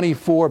out the money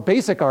for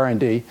basic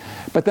R&D,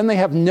 but then they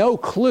have no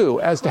clue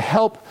as to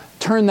help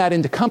turn that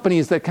into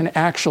companies that can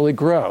actually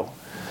grow.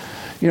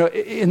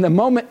 At the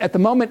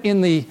moment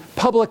in the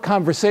public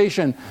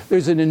conversation,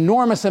 there's an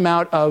enormous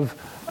amount of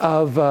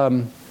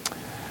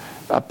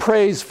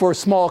praise for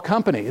small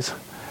companies.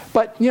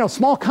 But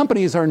small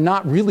companies are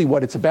not really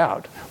what it's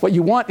about. What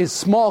you want is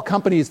small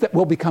companies that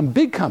will become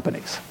big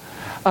companies.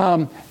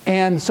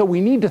 And so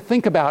we need to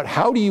think about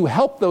how do you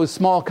help those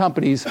small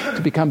companies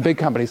to become big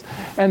companies.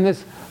 And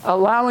this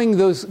allowing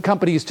those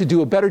companies to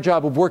do a better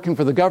job of working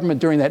for the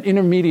government during that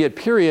intermediate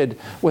period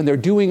when they're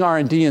doing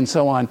R&D and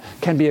so on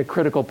can be a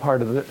critical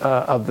part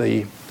of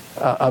the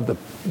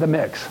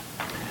mix.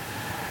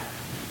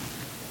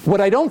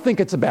 What I don't think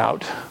it's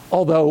about,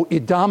 although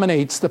it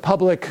dominates the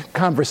public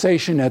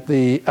conversation at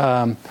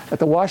the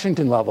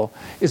Washington level,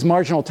 is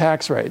marginal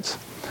tax rates.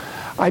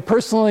 I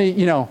personally,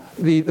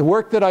 the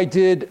work that I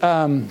did here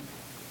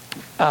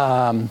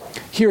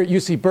at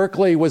UC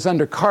Berkeley was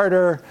under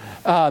Carter.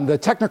 The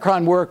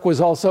Technicron work was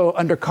also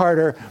under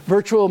Carter.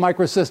 Virtual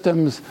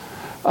Microsystems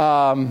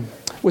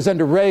was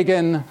under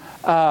Reagan.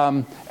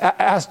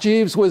 Ask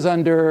Jeeves was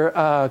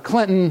under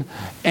Clinton,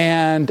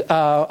 and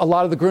a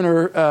lot of the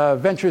Gruener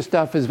venture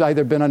stuff has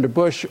either been under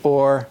Bush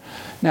or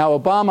now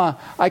Obama.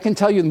 I can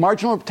tell you the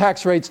marginal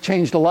tax rates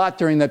changed a lot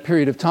during that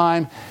period of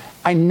time.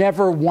 I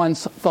never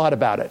once thought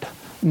about it.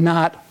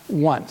 Not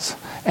once.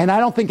 And I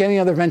don't think any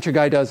other venture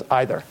guy does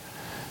either.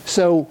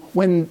 So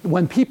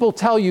when people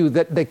tell you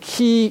that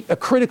a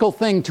critical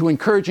thing to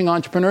encouraging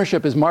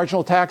entrepreneurship is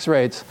marginal tax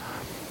rates,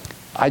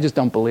 I just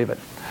don't believe it.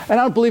 And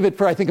I don't believe it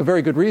for, I think, a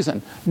very good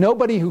reason.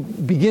 Nobody who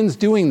begins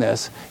doing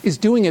this is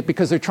doing it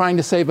because they're trying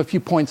to save a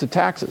few points of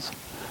taxes.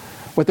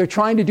 What they're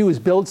trying to do is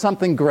build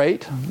something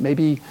great,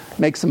 maybe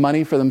make some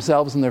money for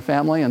themselves and their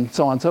family, and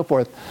so on and so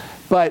forth.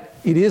 But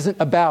it isn't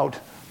about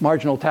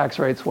marginal tax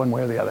rates one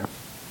way or the other.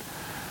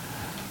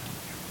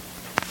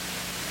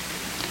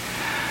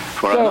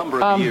 For a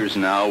number of years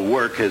now,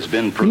 work has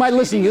been you might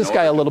listen to this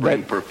guy a little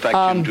bit.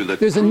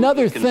 There's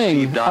another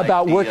thing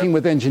about working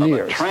with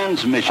engineers. A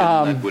transmission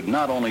that would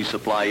not only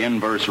supply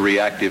inverse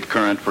reactive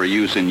current for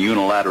use in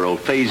unilateral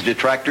phase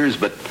detractors,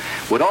 but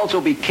would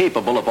also be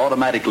capable of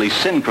automatically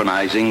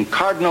synchronizing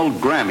cardinal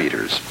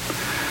grammeters.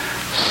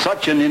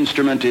 Such an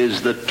instrument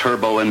is the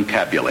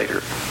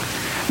turboencabulator.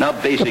 Now,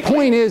 the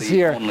point is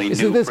here is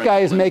that this guy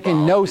is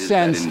making no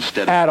sense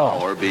at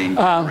all.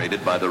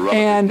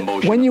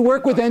 And when you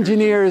work with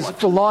engineers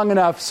for long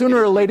enough,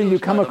 sooner or later you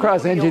come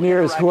across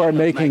engineers who are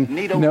making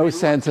no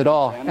sense at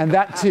all. And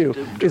that, too,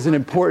 is an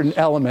important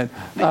element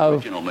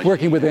of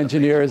working with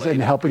engineers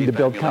and helping to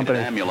build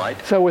companies.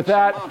 So with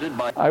that,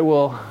 I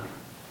will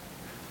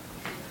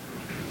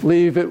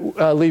leave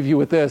you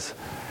with this.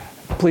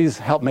 Please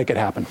help make it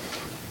happen.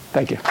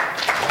 Thank you.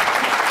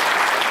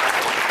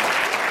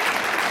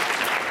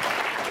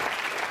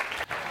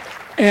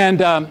 And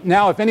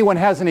now, if anyone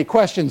has any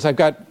questions, I've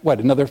got,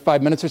 another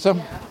 5 minutes or so?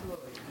 Yeah,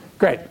 absolutely.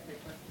 Great.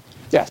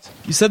 Yes?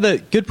 You said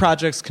that good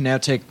projects can now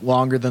take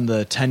longer than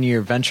the 10-year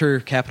venture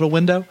capital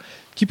window.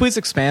 Can you please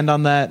expand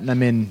on that? And I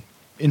mean,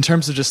 in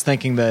terms of just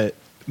thinking that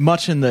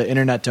much in the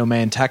internet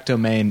domain, tech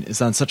domain,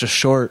 is on such a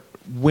short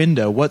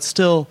window, what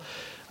still,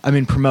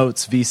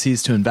 promotes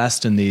VCs to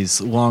invest in these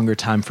longer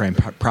time frame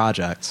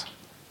projects?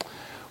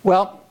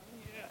 Well,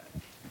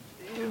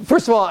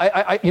 first of all,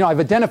 I've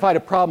identified a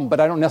problem, but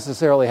I don't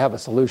necessarily have a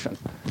solution.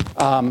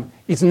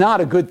 It's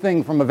not a good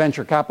thing from a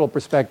venture capital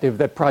perspective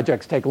that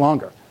projects take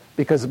longer,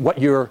 because what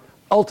you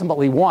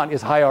ultimately want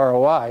is high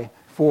ROI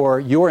for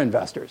your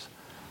investors.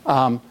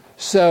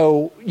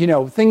 So,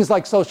 things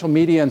like social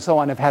media and so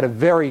on have had a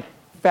very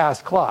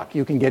fast clock.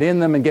 You can get in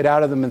them and get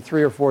out of them in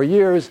 3 or 4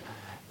 years,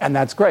 and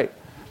that's great.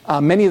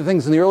 Many of the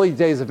things in the early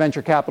days of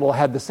venture capital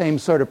had the same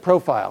sort of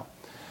profile.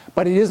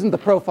 But it isn't the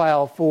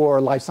profile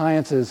for life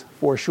sciences,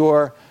 for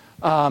sure.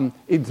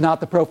 It's not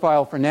the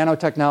profile for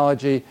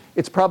nanotechnology.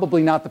 It's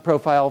probably not the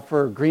profile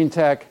for green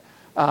tech,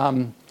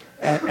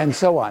 and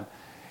so on.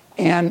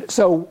 And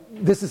so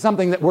this is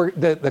something that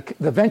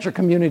the venture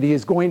community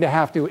is going to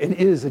have to and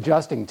is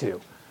adjusting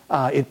to.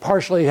 It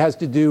partially has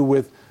to do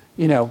with,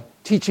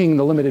 teaching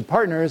the limited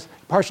partners.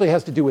 Partially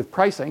has to do with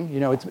pricing.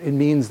 It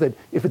means that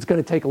if it's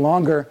going to take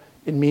longer,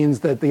 it means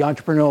that the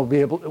entrepreneur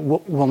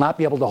will not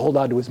be able to hold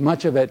on to as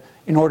much of it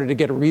in order to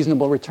get a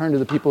reasonable return to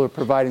the people who are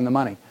providing the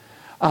money.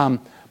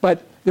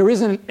 But there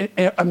isn't,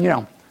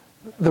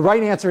 the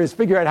right answer is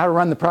figure out how to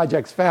run the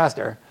projects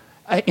faster.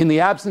 In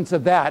the absence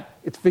of that,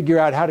 it's figure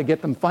out how to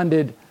get them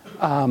funded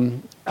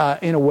in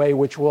a way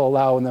which will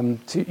allow them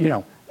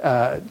to,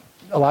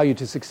 allow you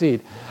to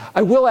succeed.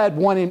 I will add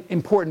one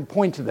important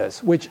point to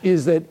this, which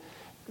is that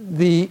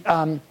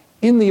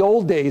in the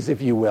old days,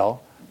 if you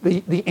will,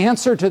 the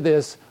answer to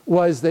this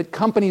was that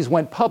companies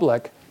went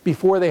public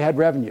before they had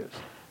revenues.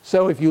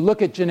 So if you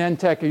look at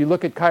Genentech or you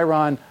look at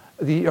Chiron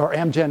or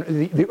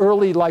Amgen, the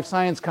early life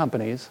science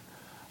companies,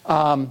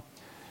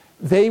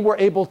 they were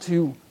able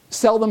to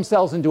sell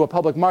themselves into a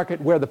public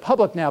market where the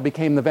public now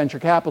became the venture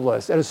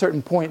capitalists at a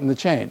certain point in the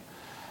chain.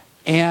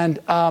 And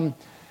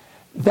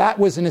that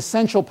was an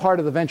essential part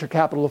of the venture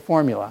capital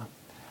formula.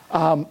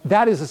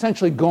 That is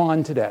essentially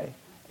gone today.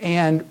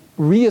 And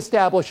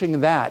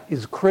reestablishing that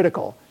is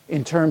critical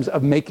in terms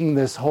of making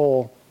this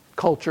whole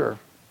culture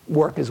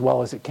work as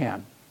well as it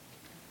can.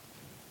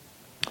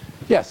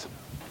 Yes?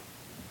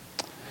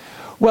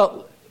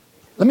 Well,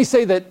 let me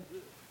say that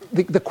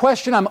the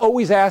question I'm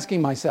always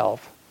asking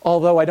myself,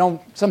 although I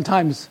don't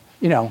sometimes,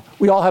 we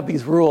all have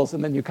these rules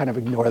and then you kind of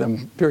ignore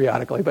them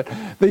periodically. But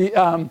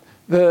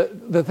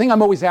the thing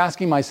I'm always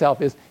asking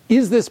myself is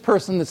this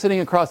person that's sitting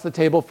across the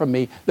table from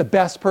me the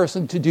best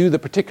person to do the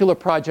particular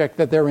project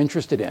that they're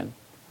interested in?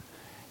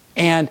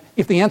 And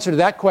if the answer to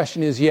that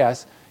question is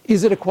yes,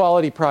 is it a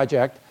quality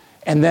project?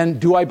 And then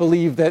do I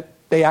believe that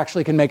they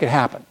actually can make it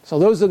happen? So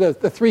those are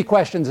the three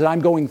questions that I'm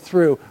going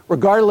through,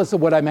 regardless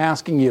of what I'm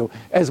asking you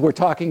as we're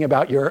talking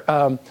about your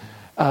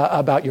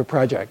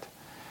project.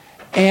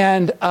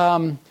 And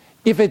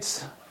if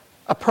it's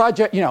a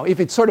project, if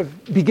it sort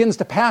of begins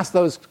to pass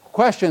those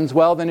questions,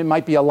 well, then it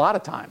might be a lot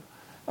of time.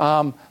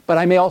 But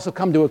I may also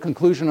come to a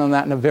conclusion on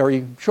that in a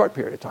very short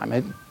period of time.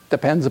 It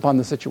depends upon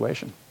the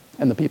situation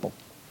and the people.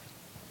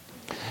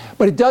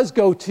 But it does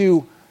go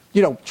to,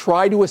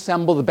 try to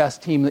assemble the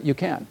best team that you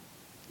can.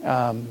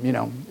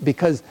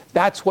 Because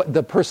that's what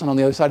the person on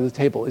the other side of the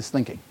table is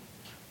thinking.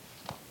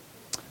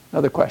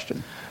 Another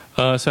question.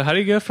 So how do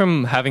you go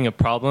from having a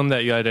problem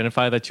that you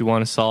identify that you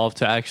want to solve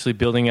to actually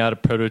building out a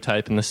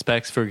prototype and the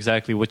specs for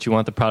exactly what you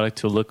want the product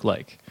to look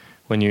like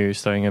when you're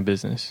starting a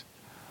business?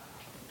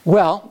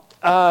 Well,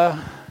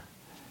 there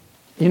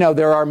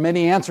are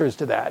many answers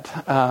to that.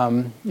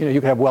 You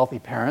could have wealthy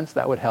parents.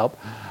 That would help.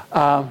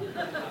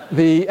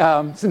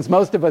 Since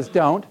most of us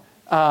don't,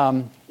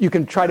 you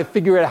can try to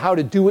figure out how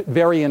to do it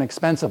very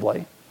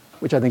inexpensively,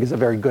 which I think is a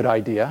very good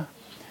idea.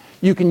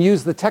 You can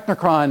use the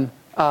Technicron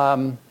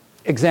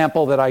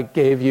example that I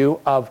gave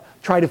you of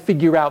try to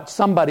figure out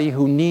somebody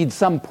who needs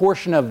some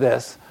portion of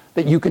this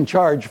that you can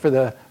charge for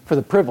the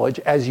privilege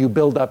as you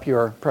build up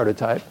your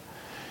prototype.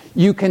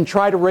 You can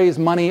try to raise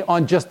money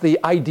on just the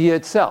idea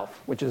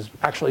itself, which is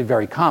actually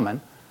very common.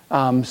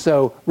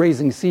 So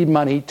raising seed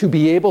money to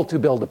be able to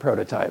build a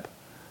prototype.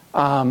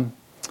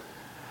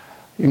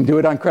 You can do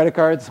it on credit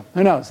cards.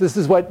 Who knows? This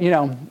is what,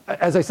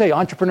 as I say,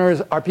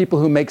 entrepreneurs are people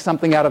who make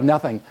something out of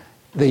nothing.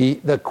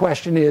 The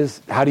question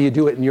is, how do you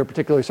do it in your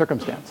particular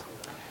circumstance?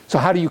 So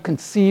how do you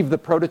conceive the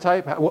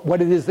prototype?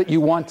 What it is that you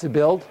want to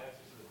build?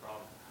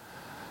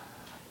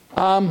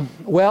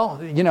 Well,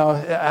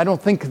 I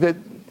don't think that,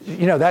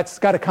 that's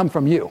got to come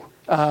from you.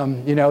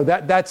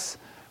 That's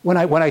when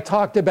I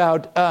talked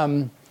about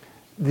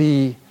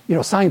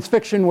science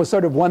fiction was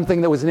sort of one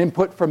thing that was an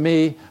input for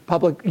me.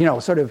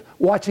 Sort of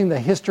watching the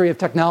history of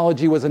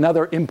technology was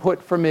another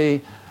input for me.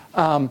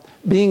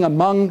 Being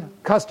among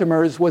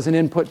customers was an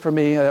input for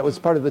me. That was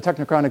part of the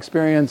Technicron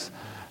experience.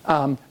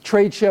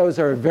 Trade shows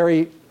are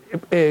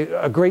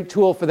a great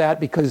tool for that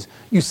because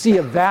you see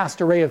a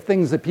vast array of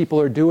things that people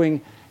are doing,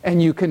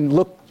 and you can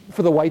look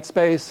for the white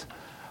space.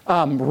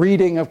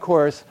 Reading, of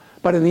course.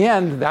 But in the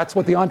end, that's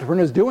what the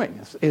entrepreneur is doing,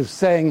 is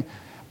saying,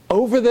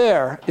 over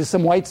there is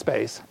some white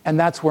space, and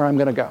that's where I'm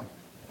going to go.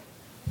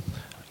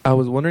 I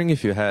was wondering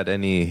if you had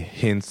any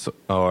hints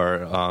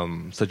or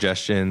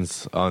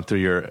suggestions through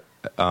your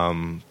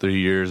 3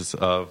 years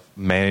of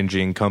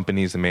managing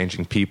companies and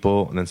managing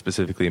people, and then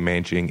specifically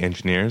managing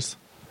engineers.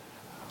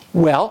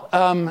 Well,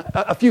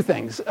 a few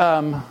things.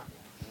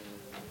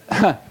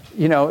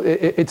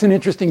 It's an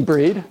interesting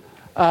breed.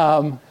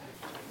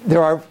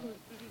 There are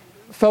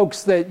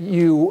folks that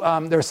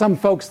there are some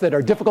folks that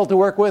are difficult to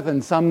work with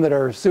and some that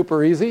are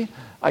super easy.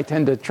 I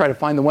tend to try to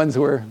find the ones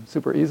who are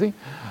super easy.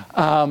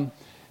 But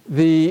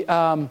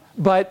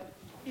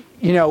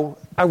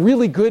a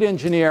really good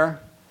engineer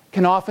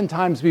can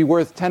oftentimes be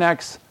worth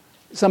 10x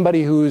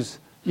somebody who's,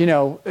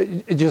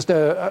 just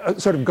a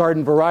sort of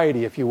garden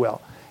variety, if you will.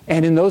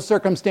 And in those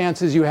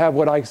circumstances, you have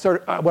what I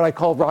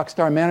call rock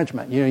star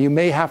management. You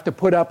may have to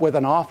put up with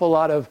an awful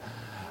lot of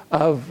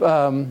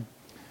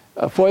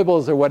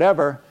foibles or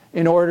whatever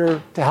in order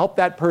to help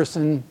that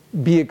person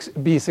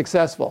be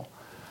successful.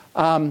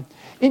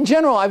 In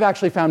general, I've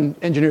actually found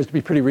engineers to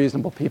be pretty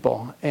reasonable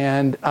people,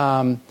 and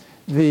I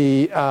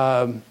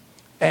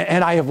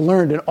have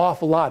learned an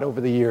awful lot over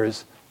the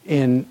years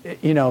in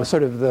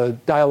sort of the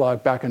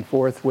dialogue back and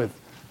forth with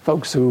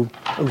folks who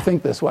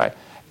think this way.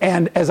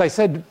 And as I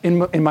said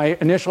in my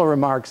initial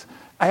remarks,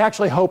 I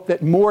actually hope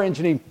that more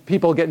engineering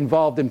people get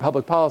involved in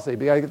public policy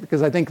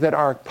because I think that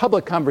our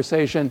public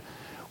conversation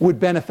would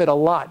benefit a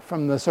lot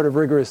from the sort of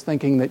rigorous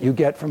thinking that you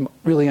get from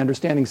really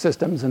understanding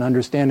systems and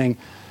understanding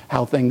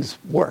how things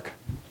work.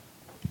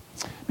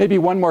 Maybe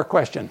one more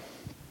question.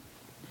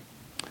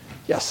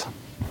 Yes?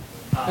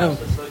 So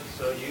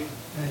you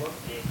work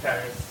in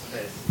various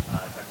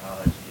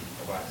technology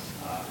programs,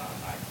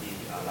 IT,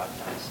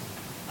 lifetimes.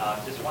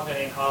 Just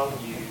wondering how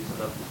you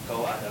sort of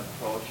go and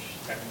approach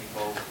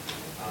technical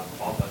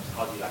problems.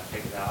 How do you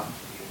take it out? Do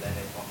you learn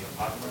it from your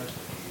partners,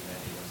 or do you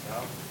learn it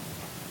yourself?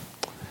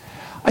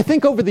 I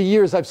think over the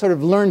years I've sort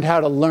of learned how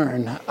to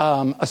learn,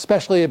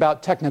 especially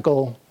about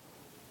technical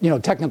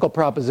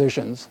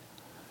propositions.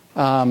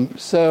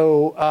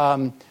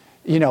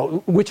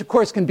 Which of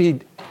course can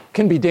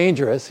be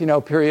dangerous.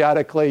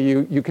 Periodically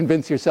you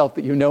convince yourself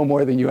that you know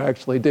more than you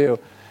actually do.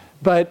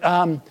 But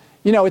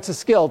it's a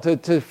skill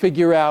to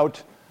figure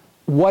out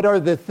what are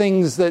the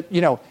things that,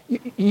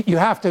 you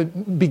have to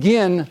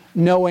begin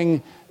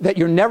knowing that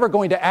you're never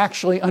going to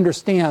actually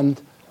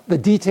understand the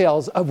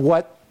details of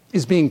what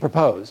is being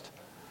proposed.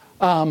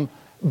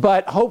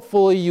 But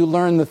hopefully you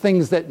learn the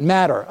things that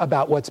matter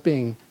about what's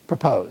being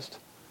proposed.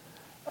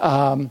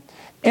 And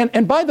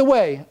by the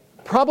way,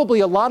 probably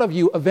a lot of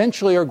you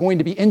eventually are going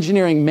to be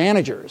engineering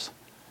managers.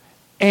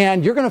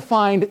 And you're going to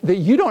find that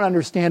you don't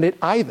understand it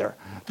either.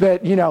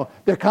 That,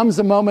 there comes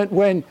a moment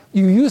when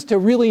you used to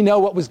really know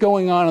what was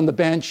going on the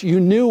bench. You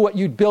knew what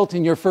you'd built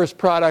in your first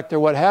product or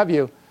what have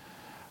you.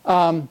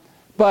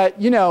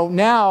 But,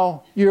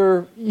 now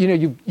you're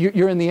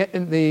in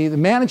the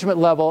management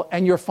level,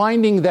 and you're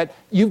finding that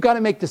you've got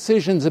to make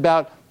decisions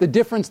about the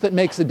difference that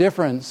makes a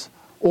difference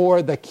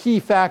or the key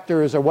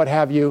factors or what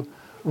have you,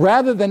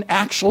 rather than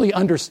actually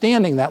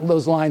understanding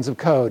those lines of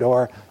code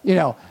or,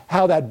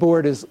 how that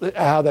board is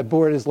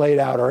laid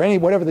out or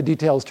whatever the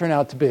details turn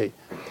out to be.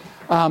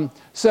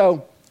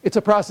 So it's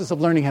a process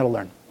of learning how to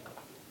learn.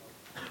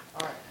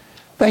 All right.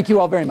 Thank you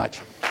all very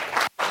much.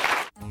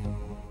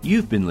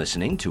 You've been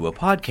listening to a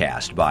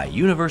podcast by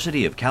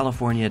University of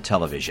California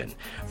Television.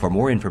 For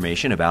more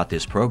information about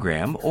this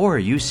program or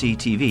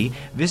UCTV,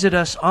 visit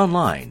us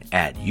online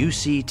at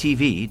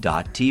uctv.tv.